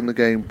far I was in the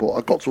game, but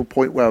I got to a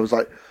point where I was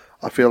like,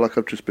 I feel like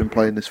I've just been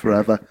playing this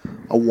forever.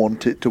 I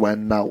want it to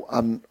end now,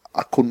 and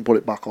I couldn't put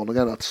it back on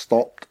again. I'd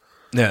stopped.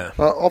 Yeah.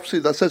 Obviously,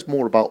 that says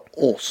more about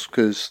us,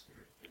 because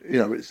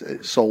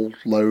it sold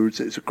loads.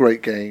 It's a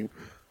great game.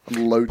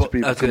 And loads of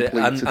people completed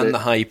it. And the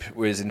hype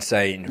was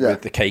insane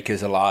with the cake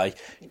as a lie.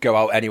 Go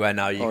out anywhere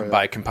now, you can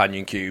buy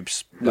companion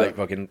cubes, like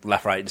fucking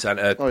left, right, and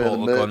centre.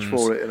 Portal the guns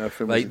for it and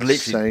everything like was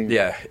insane.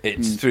 Yeah,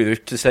 it's through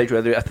the stage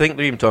where I think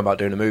they're even talking about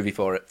doing a movie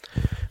for it,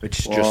 which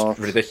is just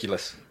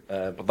ridiculous.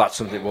 But that's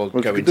something we'll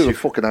go into. Do a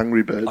fucking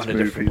Angry Birds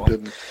movie,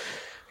 didn't?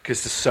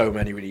 Because there's so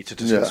many we need to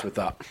discuss with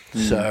that.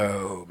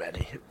 So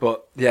many.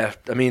 But yeah,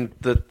 I mean,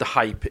 the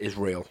hype is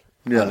real.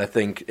 Yeah. And I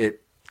think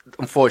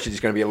unfortunately, there's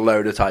going to be a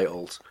load of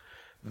titles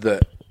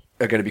that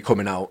are going to be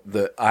coming out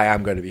that I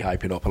am going to be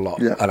hyping up a lot,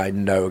 and I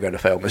know are going to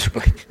fail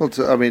miserably. Well,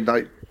 I mean,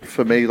 like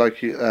for me,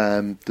 like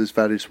there's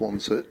various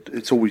ones that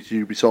it's always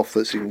Ubisoft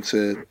that seem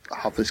to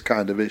have this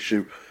kind of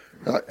issue.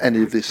 Like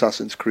any of the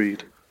Assassin's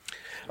Creed.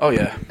 Oh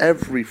yeah,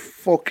 every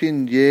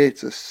fucking year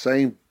it's the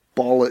same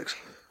bollocks.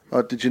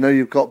 Did you know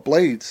you've got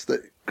blades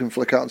that can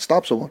flick out and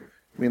stab someone?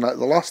 I mean, like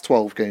the last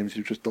 12 games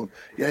you've just done.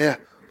 Yeah,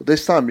 but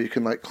this time you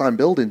can like climb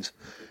buildings.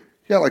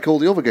 Yeah, like all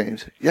the other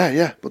games.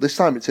 Yeah, but this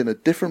time it's in a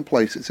different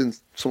place. It's in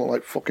something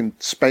like fucking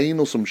Spain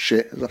or some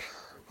shit. Like,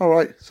 all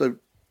right, so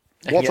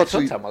what's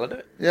actually?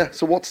 Yeah,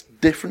 so what's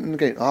different in the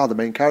game? The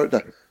main character.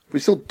 But he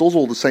still does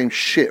all the same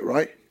shit,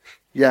 right?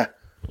 Yeah,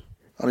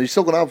 and he's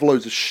still gonna have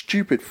loads of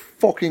stupid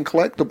fucking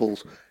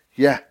collectibles.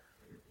 Yeah,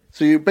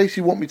 so you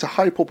basically want me to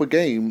hype up a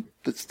game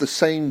that's the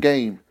same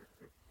game.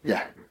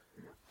 Yeah,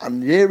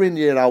 and year in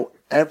year out,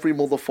 every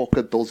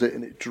motherfucker does it,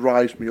 and it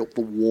drives me up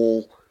the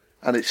wall.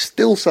 And it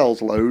still sells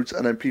loads,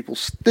 and then people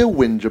still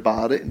whinge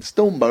about it and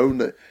still moan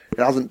that it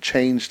hasn't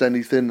changed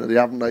anything, that they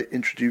haven't like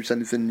introduced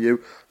anything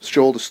new.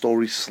 Sure, the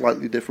story's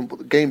slightly different, but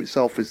the game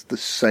itself is the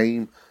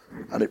same,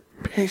 and it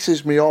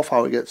pisses me off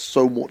how it gets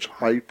so much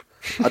hype.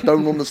 I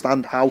don't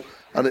understand how,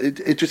 and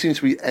it just seems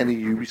to be any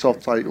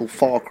Ubisoft title.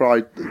 Far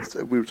Cry,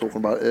 we were talking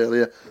about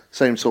earlier,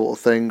 same sort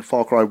of thing.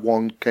 Far Cry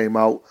 1 came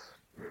out.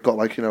 Got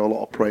a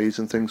lot of praise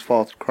and things.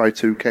 Far Cry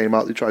 2 came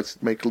out. They tried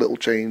to make little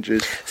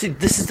changes. See,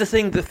 this is the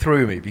thing that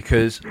threw me,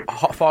 because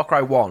Far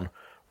Cry 1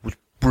 was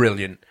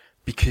brilliant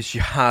because you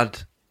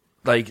had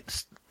was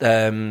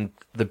it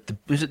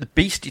the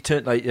beast? You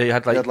turned you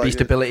had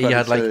beast ability. You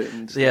had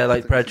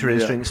predator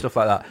instinct, stuff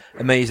like that.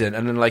 Amazing.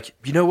 And then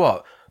you know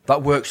what?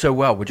 That worked so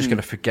well. We're just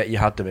going to forget you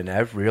had them in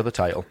every other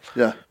title.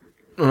 Yeah.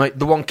 And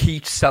the one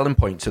key selling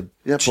point to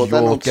but your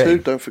then on game.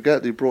 2, don't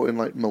forget they brought in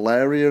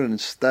malaria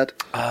instead.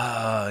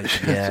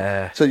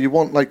 Yeah. So you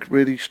want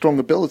really strong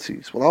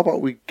abilities? Well, how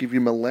about we give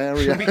you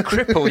malaria? We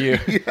cripple you.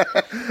 Yeah.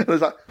 And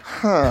it's like,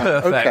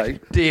 perfect okay,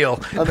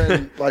 deal. And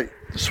then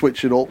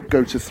switch it up,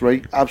 go to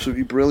 3,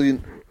 absolutely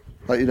brilliant.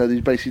 They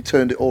basically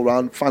turned it all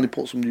around, finally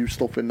put some new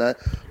stuff in there,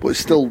 but it's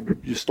still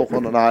you're stuck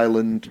on an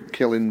island,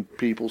 killing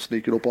people,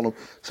 sneaking up on them.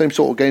 Same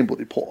sort of game, but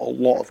they put a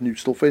lot of new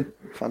stuff in.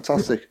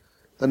 Fantastic.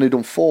 Then they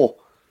done 4.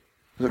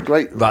 It was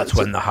great. That's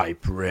when the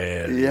hype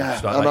really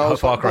started.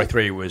 Far Cry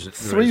 3 was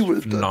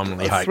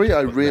phenomenally hyped. 3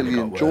 I really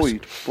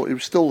enjoyed, but it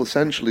was still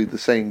essentially the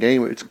same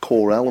game. It's a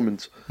core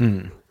element.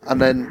 And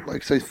then,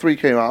 3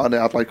 came out and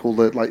it had all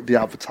the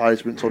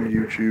advertisements on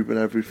YouTube and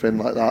everything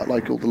like that,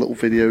 all the little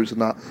videos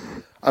and that.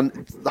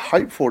 And the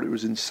hype for it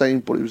was insane,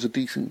 but it was a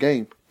decent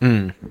game.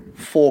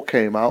 4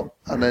 came out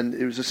and then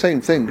it was the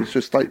same thing. It's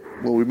just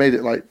we made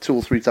it 2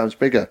 or 3 times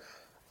bigger.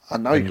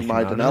 And now you can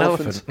ride an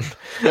elephant.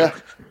 Yeah.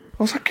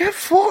 I was like, get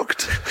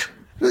fucked.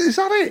 Is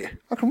that it?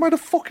 I can ride a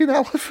fucking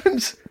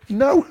elephant?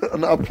 No.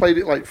 And I played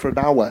it for an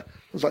hour. I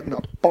was like, no,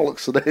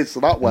 bollocks to this. So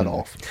that went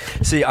off.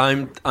 See,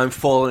 I'm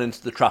falling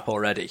into the trap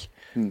already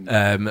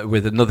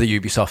with another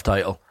Ubisoft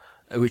title,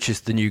 which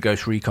is the new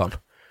Ghost Recon.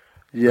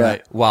 Yeah.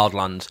 Right,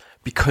 Wildlands.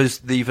 Because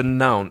they've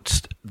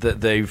announced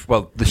that they're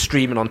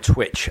streaming on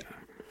Twitch,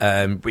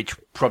 which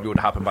probably would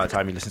happen by the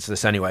time you listen to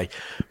this anyway,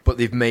 but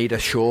they've made a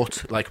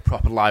short, a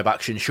proper live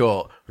action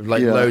short, with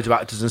loads of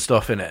actors and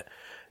stuff in it,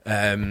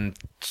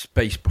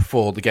 space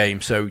before the game,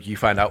 so you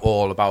find out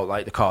all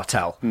about the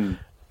cartel,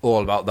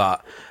 all about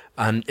that,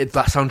 and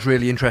that sounds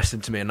really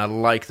interesting to me, and I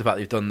like the fact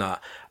they've done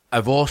that.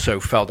 I've also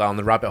fell down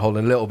the rabbit hole a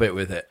little bit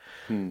with it.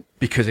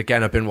 Because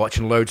again, I've been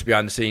watching loads of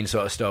behind the scenes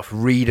sort of stuff,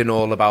 reading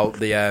all about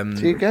the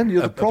See, again,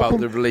 you're the problem.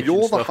 about the religion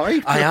You're stuff. the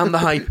hype. I am the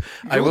hype.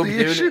 I You're will the be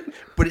doing issue. it,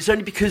 but it's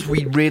only because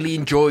we really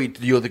enjoyed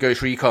the other Ghost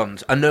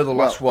Recons. I know the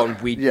last one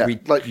we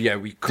couldn't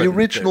the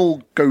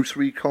original Ghost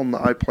Recon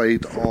that I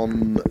played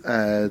on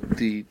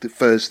the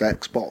first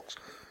Xbox.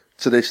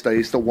 To this day,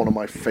 is still one of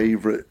my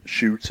favourite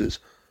shooters.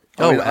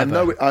 I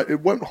know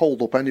it won't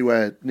hold up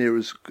anywhere near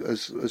as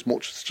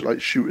much as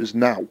like shooters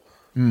now.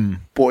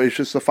 But it's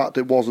just the fact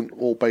it wasn't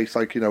all based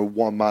like,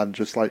 one man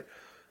just like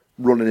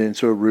running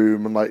into a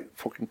room and like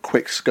fucking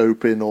quick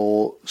scoping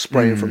or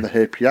spraying from the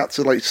hip. You had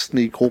to like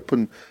sneak up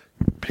and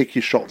pick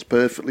your shots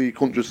perfectly. You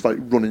couldn't just like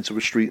run into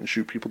a street and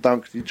shoot people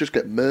down because you just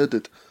get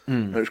murdered.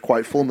 And it was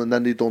quite fun. And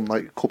then they done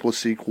like a couple of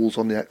sequels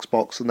on the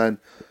Xbox, and then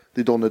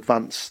they done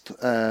Advanced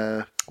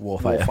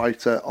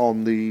Warfighter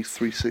on the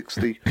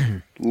 360.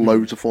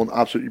 Loads of fun.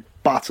 Absolutely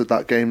battered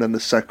that game. Then the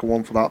second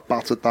one for that,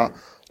 battered that.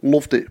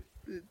 Loved it.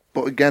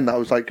 But again, that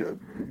was like,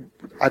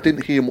 I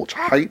didn't hear much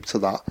hype to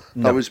that.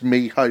 No. That was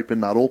me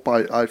hyping that up.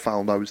 I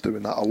found I was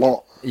doing that a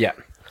lot. Yeah.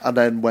 And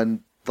then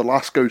when the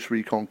last Ghost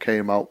Recon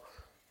came out,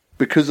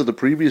 because of the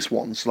previous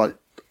ones, like,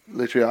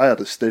 literally I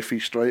had a stiffy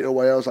straight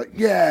away. I was like,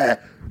 yeah,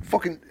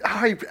 fucking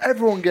hype,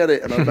 everyone get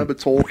it. And I remember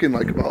talking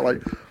like about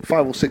like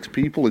 5 or 6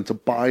 people into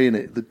buying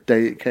it the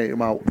day it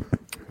came out.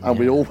 And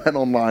we all went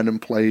online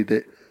and played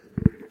it.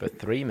 For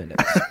 3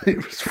 minutes. It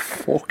was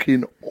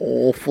fucking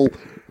awful.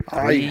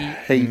 I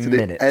hated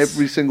it.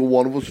 Every single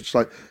one of us was just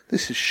like,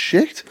 this is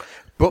shit.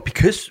 But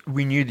because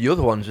we knew the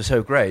other ones were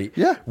so great,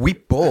 yeah, we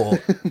bought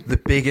the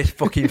biggest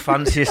fucking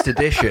fanciest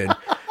edition.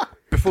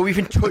 Before we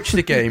even touched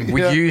the game,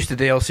 we used the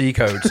DLC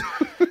codes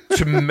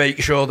to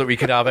make sure that we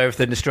could have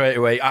everything straight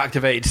away,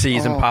 activated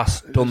season pass,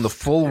 done the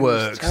full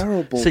works.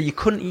 Terrible. So you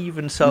couldn't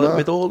even sell it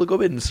with all the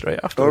gubbins straight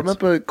afterwards. I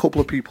remember a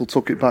couple of people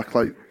took it back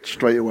like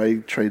straight away,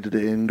 traded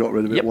it in, got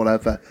rid of it,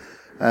 whatever.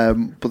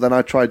 But then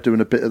I tried doing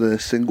a bit of the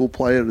single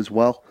player as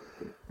well.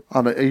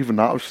 And even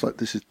that, I was just like,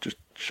 this is just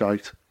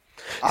shite.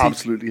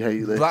 Absolutely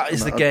hate this. That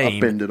is the game I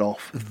binned it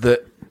off.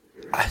 that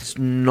has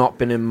not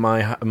been in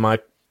my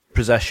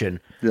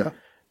possession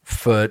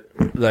for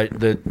like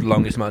the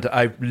longest amount of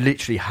time. I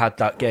literally had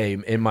that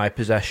game in my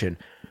possession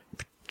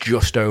for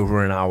just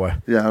over an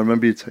hour. Yeah, I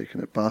remember you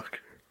taking it back.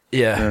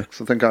 Yeah.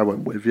 'Cause I think I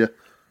went with you.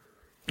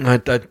 No,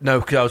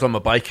 because I was on my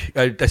bike.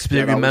 I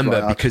specifically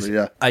remember because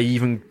I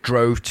even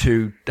drove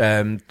to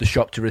the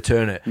shop to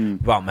return it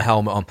without my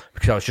helmet on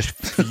because I was just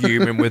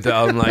fuming with it.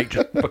 I'm like,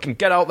 just fucking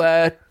get out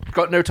there.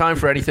 Got no time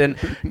for anything.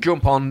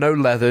 Jump on, no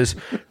leathers.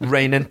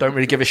 Raining, don't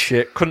really give a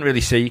shit. Couldn't really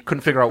see.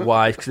 Couldn't figure out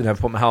why because I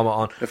never put my helmet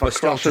on. If I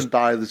crash and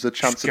die, there's a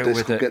chance that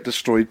this could get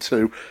destroyed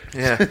too.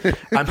 Yeah,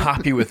 I'm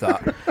happy with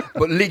that.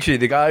 But literally,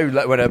 the guy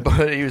when I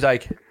bought it, he was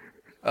like,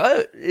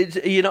 "Oh,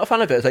 you're not a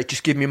fan of it?" I was like,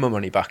 "Just give me my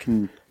money back."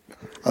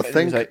 I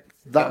think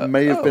that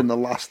may have been the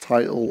last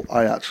title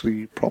I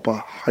actually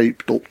proper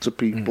hyped up to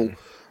people.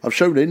 I've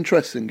shown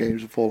interest in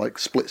games before, like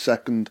Split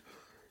Second.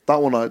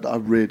 That one I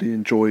really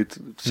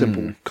enjoyed.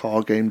 Simple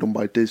car game done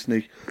by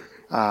Disney.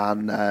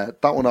 And that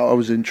one I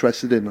was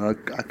interested in. And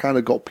I kind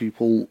of got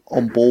people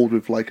on board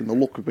with liking the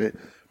look of it.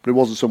 But it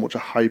wasn't so much a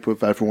hype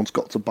of everyone's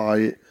got to buy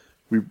it.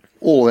 We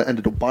all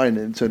ended up buying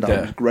it and turned out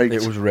it was great.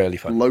 It was really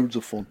fun. Loads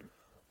of fun.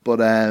 But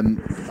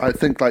I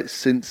think like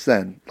since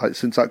then, like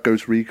since that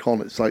Ghost Recon,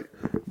 it's like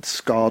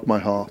scarred my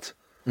heart.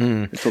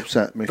 It's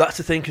upset me. That's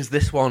the thing, because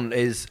this one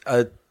is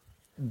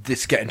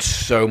this getting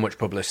so much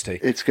publicity.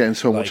 It's getting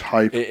so much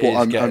hype, but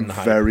I'm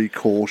very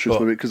cautious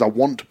with it because I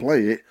want to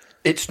play it.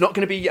 It's not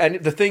going to be,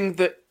 and the thing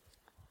that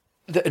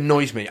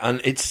annoys me,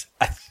 and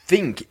I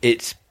think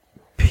it's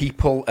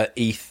people at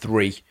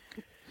E3,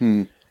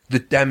 the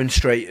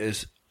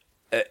demonstrators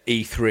at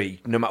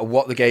E3, no matter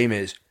what the game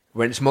is.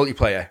 When it's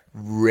multiplayer,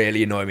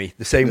 really annoy me.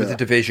 The same with The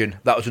Division.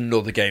 That was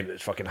another game that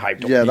was fucking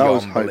hyped up beyond that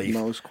was hyped, belief.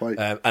 That was quite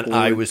and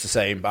I was the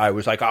same. I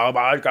was like, oh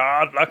my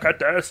God, look at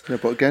this. Yeah,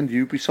 but again,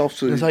 Ubisoft...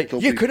 So it's like,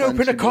 you can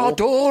open a car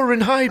door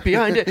and hide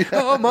behind it.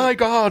 Oh my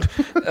God.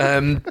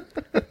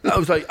 I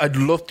was like, I'd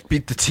love to be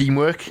the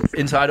teamwork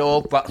inside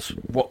all. That's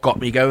what got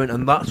me going.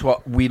 And that's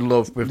what we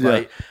love with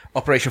like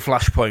Operation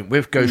Flashpoint,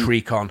 with Ghost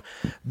Recon.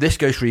 This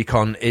Ghost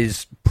Recon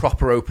is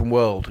proper open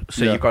world.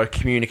 So you've got to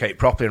communicate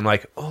properly. I'm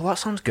like, oh, that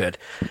sounds good.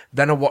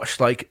 Then I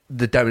watched like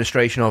the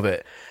demonstration of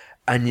it,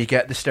 and you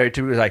get the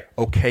stereotypical like,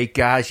 okay,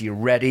 guys, you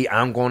ready?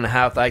 I'm going to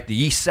have like the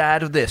east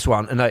side of this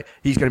one, and like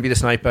he's going to be the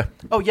sniper.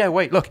 Oh yeah,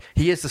 wait, look,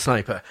 he is the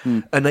sniper,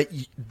 and like,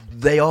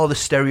 they are the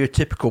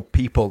stereotypical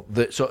people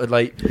that sort of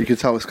like you can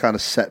tell it's kind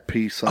of set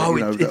piece. Like,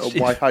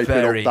 why hype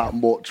it up that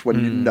much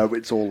when you know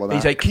it's all of that?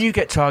 He's like, can you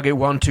get target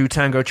 1, 2,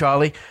 Tango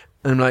Charlie?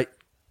 And I'm like,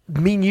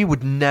 me and you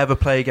would never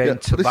play a game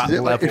to that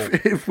level.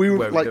 Like, if we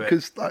were like,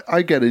 because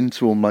I get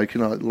into them, like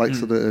like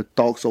to the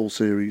Dark Souls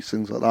series,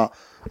 things like that.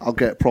 I'll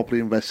get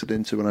properly invested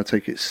into and I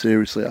take it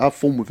seriously. I have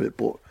fun with it,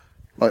 but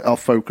like I'll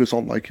focus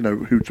on like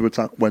who to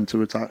attack, when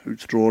to attack, who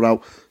to draw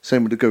out.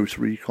 Same with the Ghost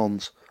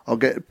Recons. I'll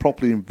get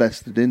properly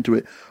invested into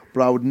it,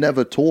 but I would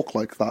never talk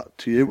like that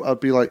to you.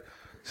 I'd be like,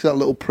 See that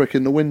little prick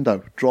in the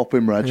window? Drop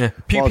him, Reg. Yeah.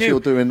 Pew, Whilst pew. you're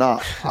doing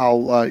that,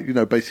 I'll,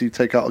 basically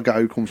take out a guy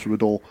who comes through a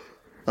door,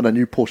 and then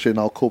you push in,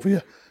 I'll cover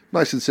you.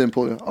 Nice and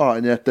simple. All right,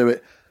 and yeah, do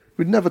it.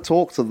 We'd never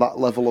talk to that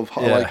level of,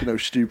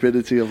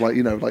 stupidity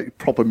of,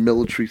 proper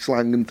military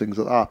slang and things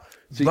like that.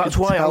 So That's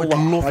why I would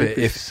love it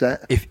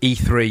if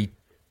E3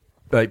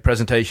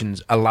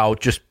 presentations allowed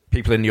just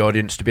people in the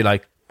audience to be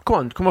like,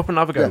 come up and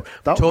have a go.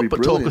 Yeah,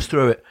 talk us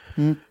through it.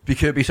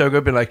 Because it'd be so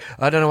good, being like,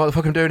 I don't know what the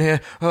fuck I'm doing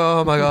here.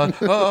 Oh my god.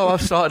 Oh,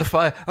 I've started a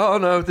fire. Oh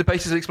no, the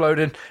base is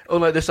exploding. Or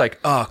like this, like,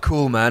 oh,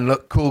 cool, man.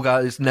 Look, cool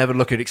guys never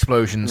look at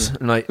explosions.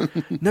 And like,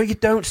 no, you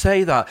don't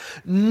say that.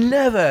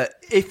 Never.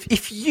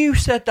 If you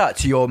said that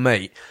to your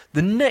mate,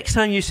 the next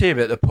time you see him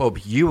at the pub,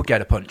 you will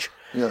get a punch.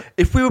 Yeah.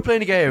 If we were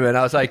playing a game and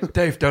I was like,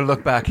 Dave, don't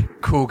look back.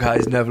 Cool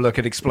guys never look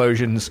at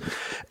explosions.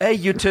 A,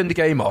 you'd turn the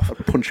game off.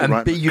 Punch him and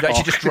right B, in the you'd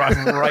actually cock. just drive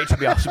right to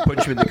the house and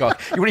punch him in the cock.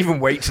 You wouldn't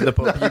even wait to the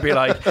pub. You'd be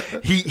like,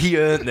 he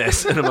earned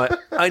this. And I'm like,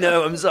 I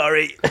know, I'm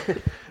sorry.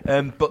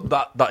 But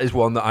that is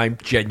one that I'm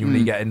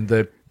genuinely getting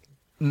the...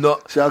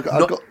 Not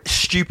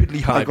stupidly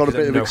hyped. I got a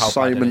bit of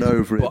excitement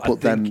over it,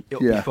 but then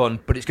it'll be fun.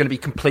 But it's going to be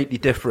completely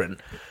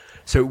different,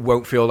 so it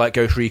won't feel like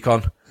Ghost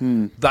Recon.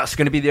 That's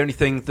going to be the only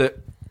thing that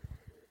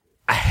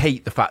I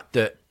hate. The fact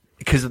that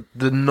because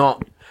they're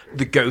not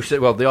the Ghost.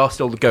 Well, they are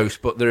still the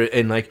Ghost, but they're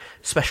in like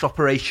special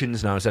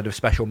operations now instead of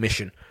special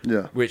mission.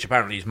 Yeah, which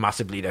apparently is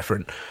massively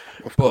different.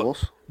 Of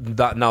course,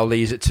 that now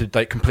leads it to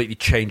like completely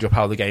change up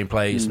how the game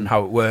plays and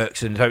how it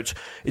works, and so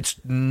it's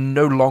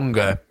no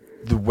longer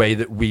the way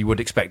that we would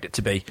expect it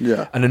to be.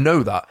 Yeah. And I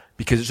know that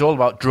because it's all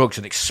about drugs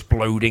and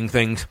exploding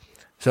things.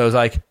 So I was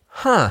like,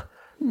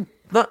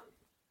 that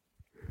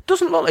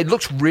doesn't look... It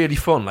looks really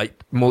fun.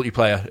 Like,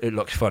 multiplayer, it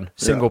looks fun.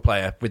 Single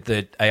player with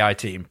the AI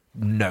team,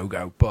 no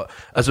go. But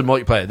as a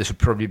multiplayer, this would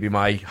probably be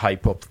my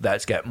hype up.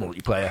 Let's get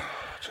multiplayer.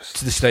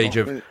 To the stage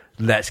of,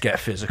 let's get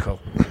physical.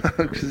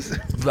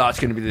 That's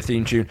going to be the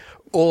theme tune.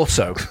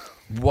 Also...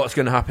 What's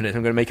going to happen is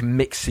I'm going to make a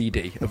mix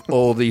CD of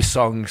all these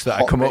songs that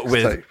I come up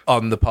with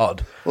on the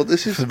pod. Well,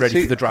 this is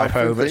ready for the drive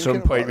home at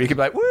some point. We can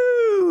be like,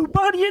 "Woo,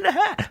 Bonnie in a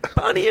hat,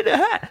 Bonnie in a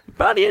hat,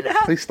 Bonnie in a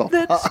hat." Please stop.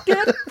 Let's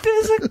get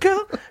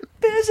physical.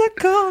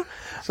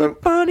 So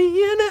Bonnie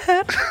in a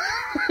hat.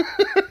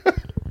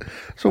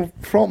 So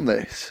from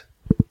this,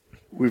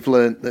 we've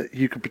learned that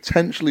you could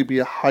potentially be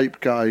a hype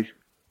guy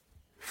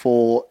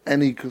for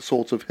any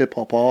sort of hip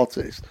hop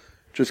artist.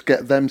 Just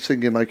get them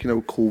singing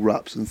cool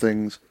raps and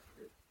things.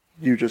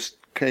 You just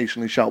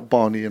occasionally shout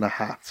Barney in a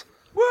hat.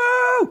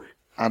 Woo!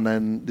 And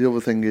then the other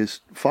thing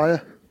is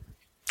fire.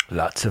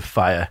 Lots of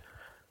fire.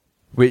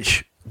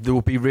 Which there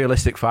will be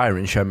realistic fire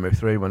in Shenmue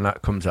 3 when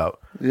that comes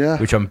out. Yeah.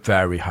 Which I'm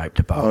very hyped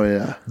about. Oh,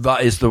 yeah.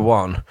 That is the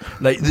one.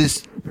 Like,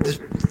 there's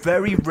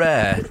very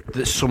rare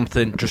that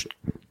something just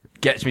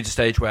gets me to the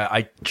stage where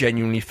I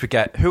genuinely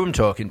forget who I'm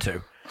talking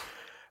to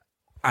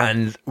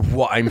and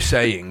what I'm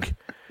saying.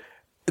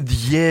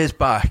 Years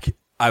back,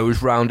 I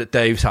was round at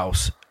Dave's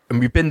house and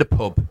we'd been to the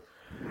pub.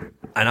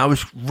 And I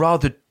was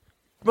I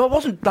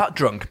wasn't that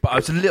drunk, but I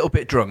was a little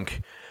bit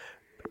drunk.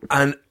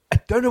 And I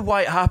don't know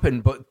why it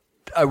happened, but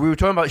we were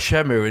talking about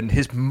Shenmue, and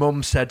his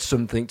mum said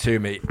something to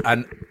me,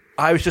 and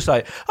I was just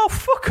like, "Oh,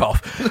 fuck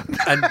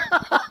off!" And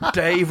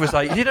Dave was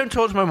like, "You don't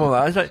talk to my mum."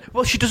 I was like,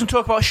 "Well, she doesn't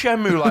talk about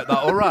Shenmue like that,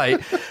 all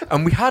right?"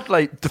 And we had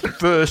like the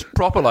first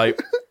proper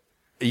like,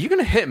 "Are you going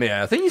to hit me?"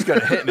 I think he's going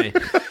to hit me.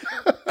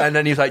 And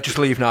then he was like, "Just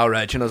leave now,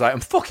 Reg." And I was like,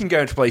 "I'm fucking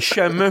going to play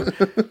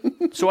Shenmue."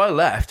 So I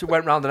left,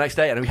 went round the next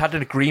day, and we had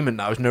an agreement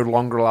that I was no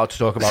longer allowed to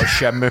talk about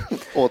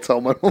Shenmue. Or tell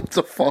my mum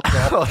to fuck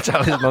off. Or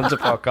tell his mum to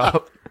fuck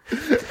off.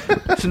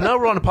 So now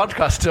we're on a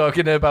podcast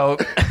talking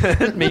about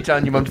me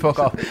telling your mum to fuck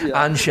off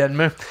and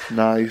Shenmue.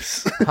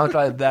 Nice. How to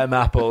like them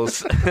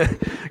apples.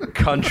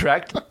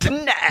 Contract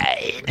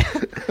denied.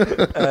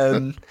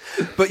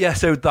 But yeah,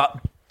 so that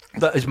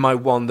is my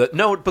one that...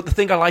 No, but the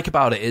thing I like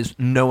about it is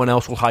no one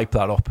else will hype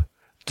that up.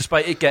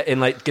 Despite it getting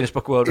like Guinness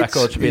Book of World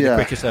Records for being the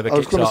quickest ever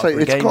Kickstarter for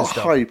a game. It's got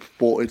stuff. hype,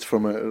 but it's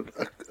from a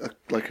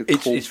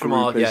it's from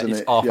our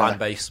it's our fan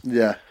base.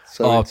 Yeah,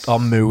 so our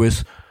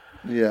mooers.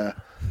 Yeah,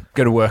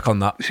 going to work on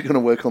that. You're going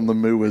to work on the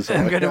mooers.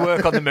 I'm going to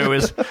work on the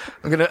mooers.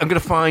 I'm going to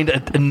find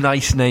a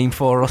nice name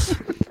for us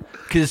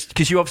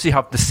because you obviously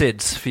have the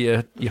SIDS for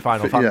your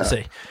Final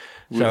Fantasy.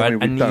 So I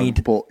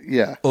need, but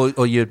yeah,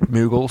 or your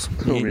Moogles.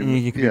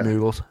 You can be yeah.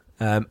 Moogles.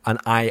 And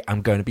I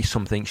am going to be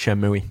something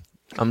Shenmue.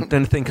 I'm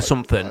going to think of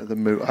something.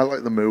 I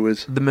like the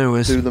mooers. The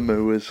mooers. Do the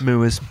mooers.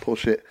 Mooers.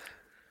 Push it.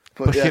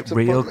 But Push it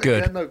real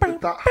good. Yeah, no, but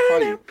that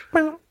hype,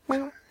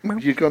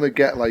 you're going to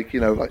get like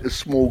a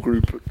small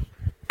group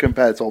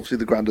compared to obviously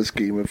the grander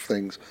scheme of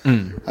things.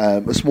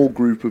 A small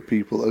group of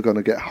people that are going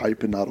to get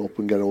hyping that up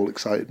and get all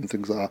excited and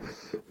things like that.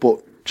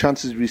 But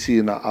chances of you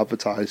seeing that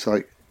advertised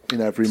like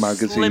in every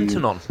magazine,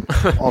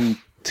 on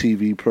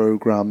TV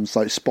programs,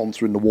 like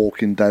sponsoring The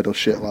Walking Dead or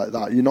shit like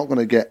that, you're not going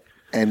to get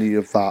any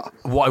of that.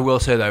 What I will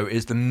say though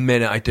is the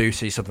minute I do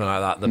see something like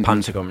that, the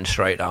pants are coming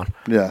straight down.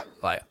 Yeah,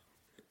 like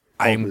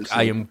I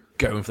am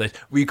going for this.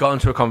 We got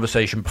into a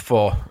conversation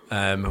before,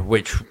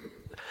 which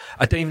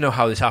I don't even know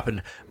how this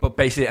happened, but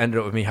basically it ended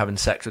up with me having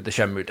sex with the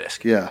Shenmue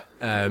disc. Yeah.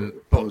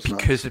 But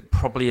because it's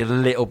probably a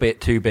little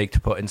bit too big to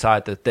put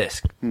inside the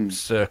disc,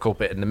 circle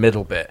bit in the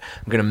middle bit,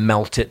 I'm going to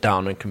melt it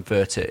down and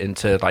convert it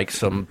into like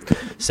some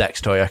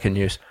sex toy I can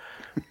use.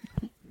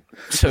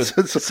 So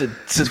that's So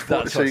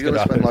what's you're going to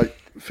spend like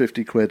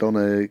 50 quid on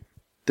a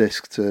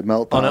disc to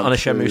melt down on a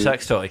Shenmue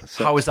sex toy.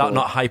 How is that toy.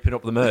 not hyping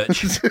up the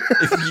merch?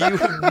 If you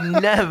have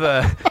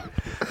never,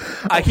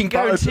 I can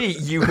guarantee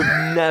you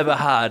have never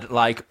had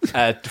like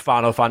a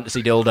Final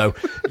Fantasy dildo.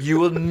 You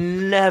will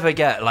never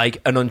get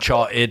like an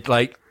Uncharted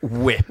like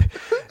whip.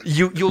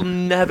 You'll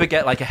never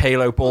get like a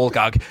Halo ball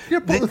gag. Yeah,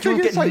 but the thing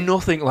You'll is, get like-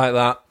 nothing like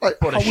that. Like,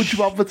 but how would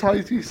you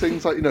advertise these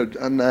things? Like,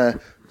 and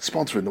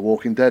sponsoring The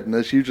Walking Dead, and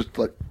there's you just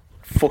like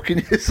fucking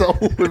yourself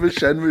with a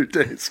Shenmue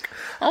disc.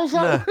 How's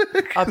that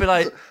work? I'd be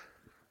like,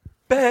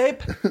 babe,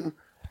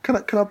 Can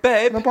I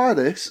Babe. Can I buy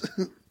this?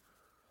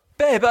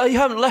 babe, you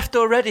haven't left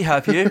already,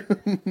 have you?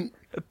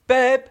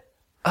 Babe,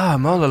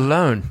 I'm all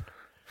alone.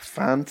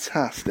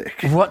 Fantastic.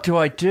 What do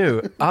I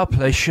do? I'll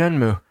play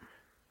Shenmue.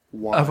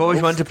 Wow. I've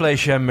always wanted to play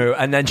Shenmue,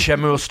 and then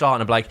Shenmue will start,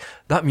 and I'm like,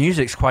 that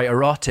music's quite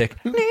erotic.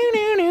 And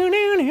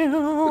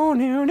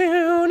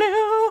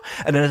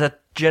then as I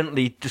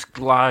gently just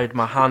glide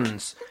my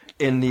hands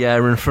in the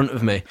air in front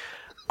of me,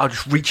 I'll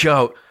just reach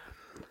out,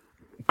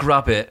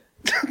 grab it,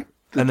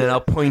 and then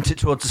I'll point it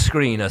towards the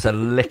screen as I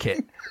lick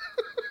it,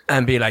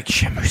 and be like,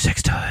 Shenmue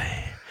sex toy.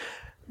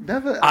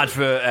 Never.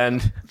 Advert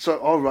end. So,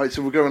 all right.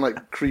 So we're going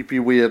like creepy,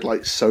 weird,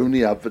 like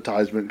Sony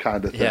advertisement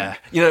kind of thing. Yeah.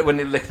 You know when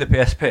they lick the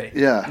PSP?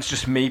 Yeah. It's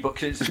just me, but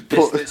 'cause it's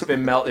this that's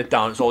been melted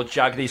down. It's all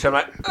jaggedy, so I'm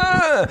like,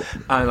 Ugh!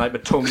 And like my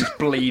tongue's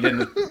bleeding,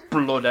 there's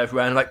blood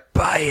everywhere, and I'm like,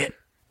 buy it.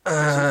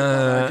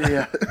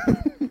 Yeah.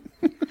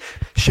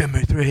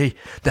 Shenmue 3,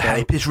 the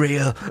hype is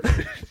real.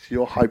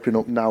 You're hyping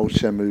up now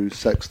Shenmue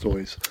sex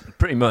toys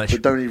Pretty much.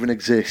 that don't even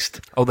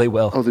exist. Oh, they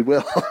will. Oh, they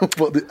will.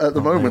 But at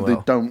the moment, they they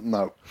will. don't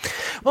know.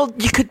 Well,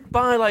 you could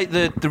buy like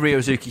the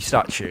Ryozuki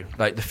statue,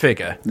 like the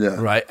figure, Yeah.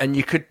 right? And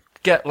you could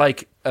get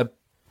like a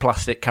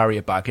plastic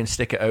carrier bag and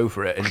stick it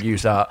over it and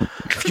use that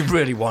if you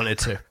really wanted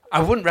to.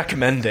 I wouldn't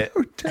recommend it.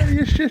 Tear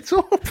your shit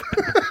up.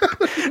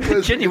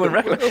 Genuine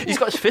recommend. He's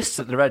got his fists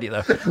at the ready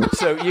though,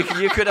 so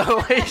you could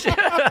always.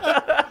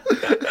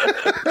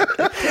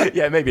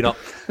 Yeah, maybe not.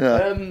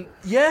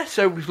 Yeah.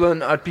 So we've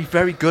learned I'd be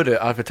very good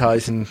at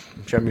advertising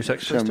Shenmue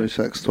sex toys. Shenmue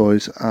sex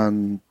toys,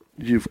 and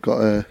you've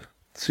got a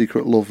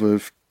secret love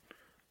of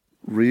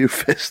Ryu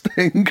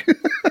fisting.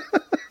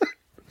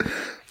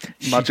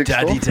 Magic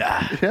Daddy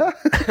stuff. da.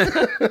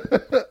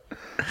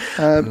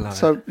 Yeah.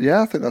 So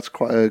yeah, I think that's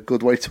quite a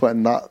good way to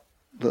end that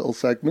little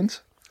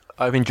segment.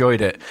 I've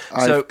enjoyed it.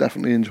 I've So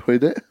definitely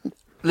enjoyed it.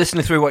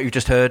 listening through what you've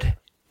just heard,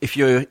 if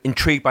you're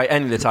intrigued by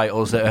any of the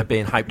titles that are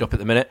being hyped up at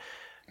the minute,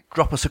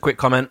 drop us a quick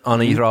comment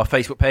on either our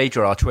Facebook page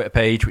or our Twitter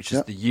page, which is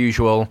Yep. the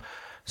usual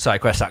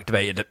SideQuest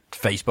activated at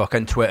Facebook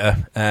and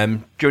Twitter.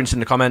 Join us in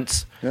the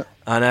comments, Yep.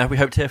 and we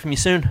hope to hear from you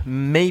soon.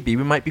 Maybe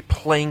we might be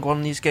playing one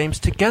of these games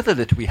together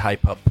that we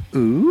hype up,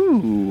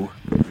 Ooh.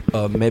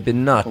 or maybe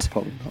not. Oh,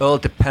 probably not. All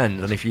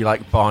depends on if you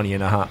like Barney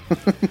in a hat.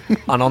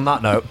 And on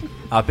that note,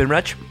 I've been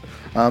Reg,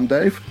 I'm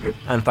Dave.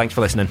 and thanks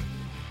for listening.